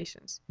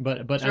populations.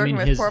 But I mean,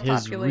 his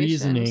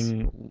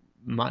reasoning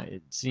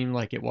it seemed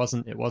like it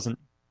wasn't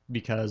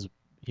because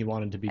he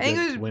wanted to be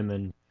good to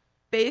women.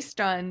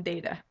 Based on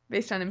data,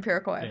 based on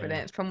empirical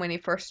evidence from when he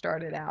first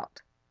started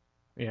out.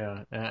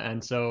 Yeah,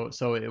 and so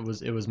it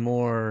was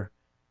more,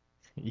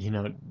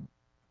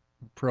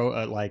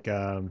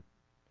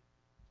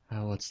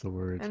 what's the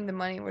word? And the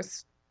money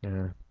was,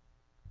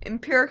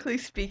 empirically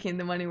speaking,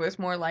 the money was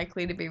more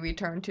likely to be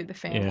returned to the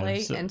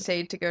family and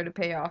saved to go to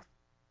pay off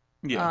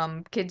Yeah.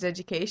 kids'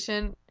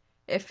 education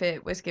if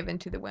it was given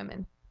to the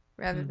women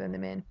rather than the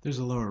men. There's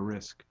a lower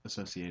risk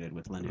associated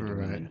with lending to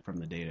Right. women from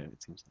the data.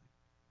 It seems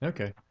like.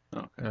 Okay.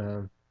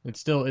 Okay. It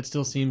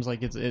still seems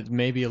like it's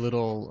maybe a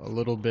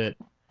little bit.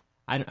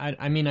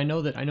 I mean I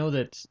know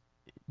that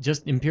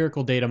just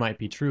empirical data might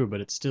be true,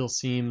 but it still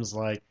seems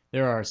like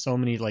there are so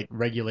many like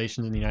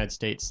regulations in the United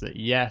States that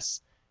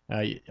yes,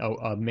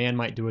 a man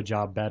might do a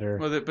job better.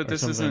 Well, but or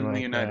this something isn't like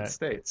the United that.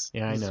 States.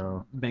 Yeah, I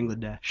know.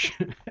 Bangladesh.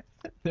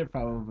 They're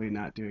probably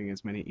not doing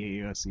as many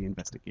EEOC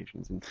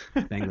investigations in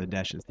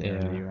Bangladesh as they are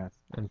in the U.S.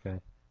 Okay.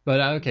 But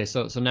okay,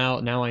 so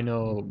now I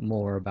know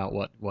more about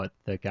what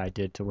the guy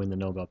did to win the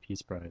Nobel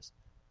Peace Prize.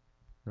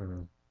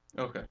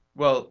 Okay.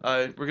 Well,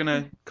 we're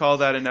gonna call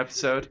that an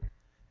episode.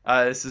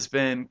 This has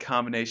been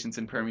Combinations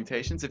and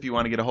Permutations. If you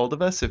want to get a hold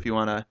of us, if you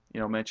want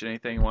to, mention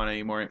anything, want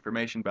any more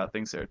information about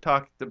things that are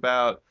talked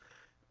about,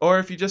 or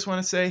if you just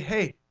want to say,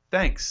 hey,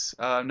 thanks,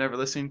 I'm never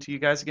listening to you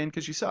guys again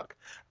because you suck,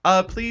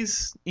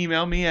 please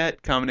email me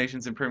at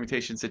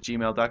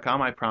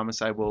combinationsandpermutations@gmail.com. I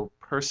promise I will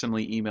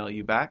personally email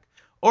you back.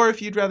 Or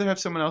if you'd rather have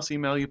someone else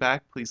email you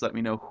back, please let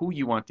me know who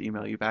you want to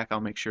email you back.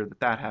 I'll make sure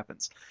that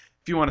happens.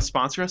 If you want to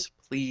sponsor us,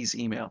 please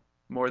email.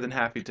 More than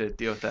happy to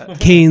deal with that.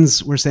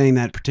 Canes, we're saying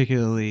that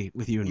particularly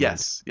with you in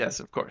mind. Yes,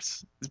 of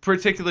course.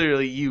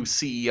 Particularly you,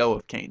 CEO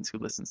of Canes, who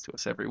listens to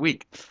us every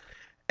week.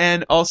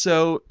 And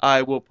also,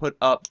 I will put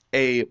up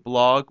a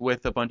blog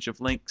with a bunch of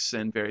links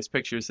and various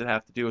pictures that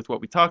have to do with what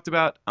we talked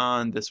about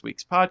on this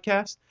week's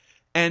podcast.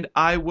 And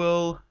I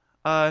will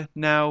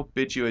now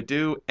bid you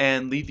adieu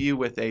and leave you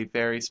with a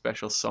very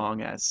special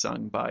song as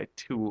sung by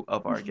two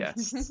of our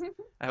guests.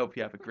 I hope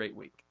you have a great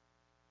week.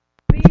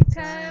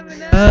 Time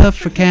Up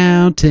for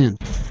counting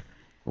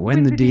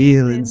when the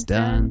dealing's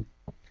done.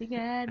 You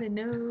gotta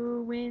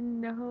know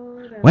when to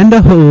hold 'em. When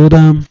to hold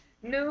 'em,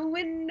 Know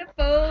when to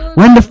fold.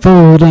 when to 'em.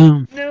 fold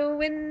 'em. Know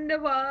when to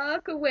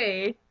walk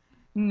away.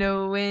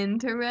 Know when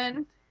to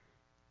run.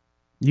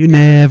 You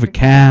never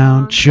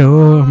count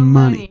your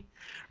money.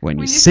 When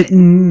you're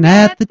sitting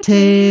at the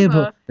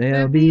table,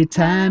 there'll be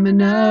time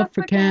enough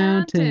for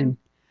counting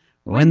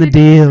when the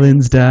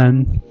dealing's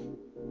done.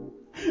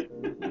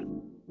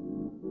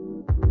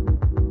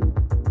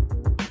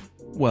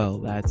 Well,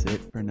 that's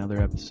it for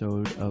another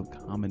episode of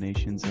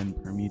Combinations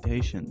and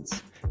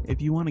Permutations.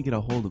 If you want to get a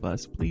hold of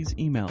us, please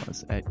email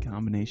us at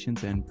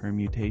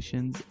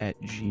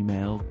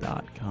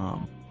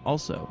combinationsandpermutations@gmail.com.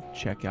 Also,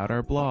 check out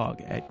our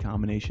blog at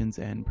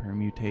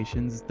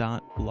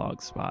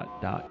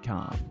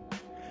combinationsandpermutations.blogspot.com.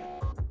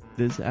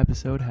 This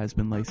episode has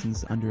been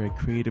licensed under a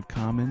Creative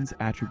Commons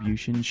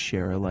Attribution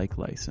Share-alike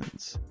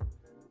license.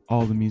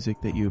 All the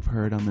music that you've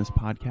heard on this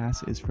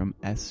podcast is from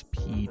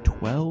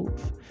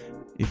SP12.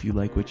 If you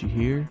like what you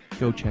hear,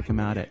 go check them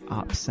out at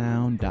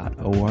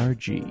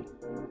opsound.org.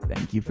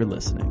 Thank you for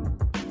listening.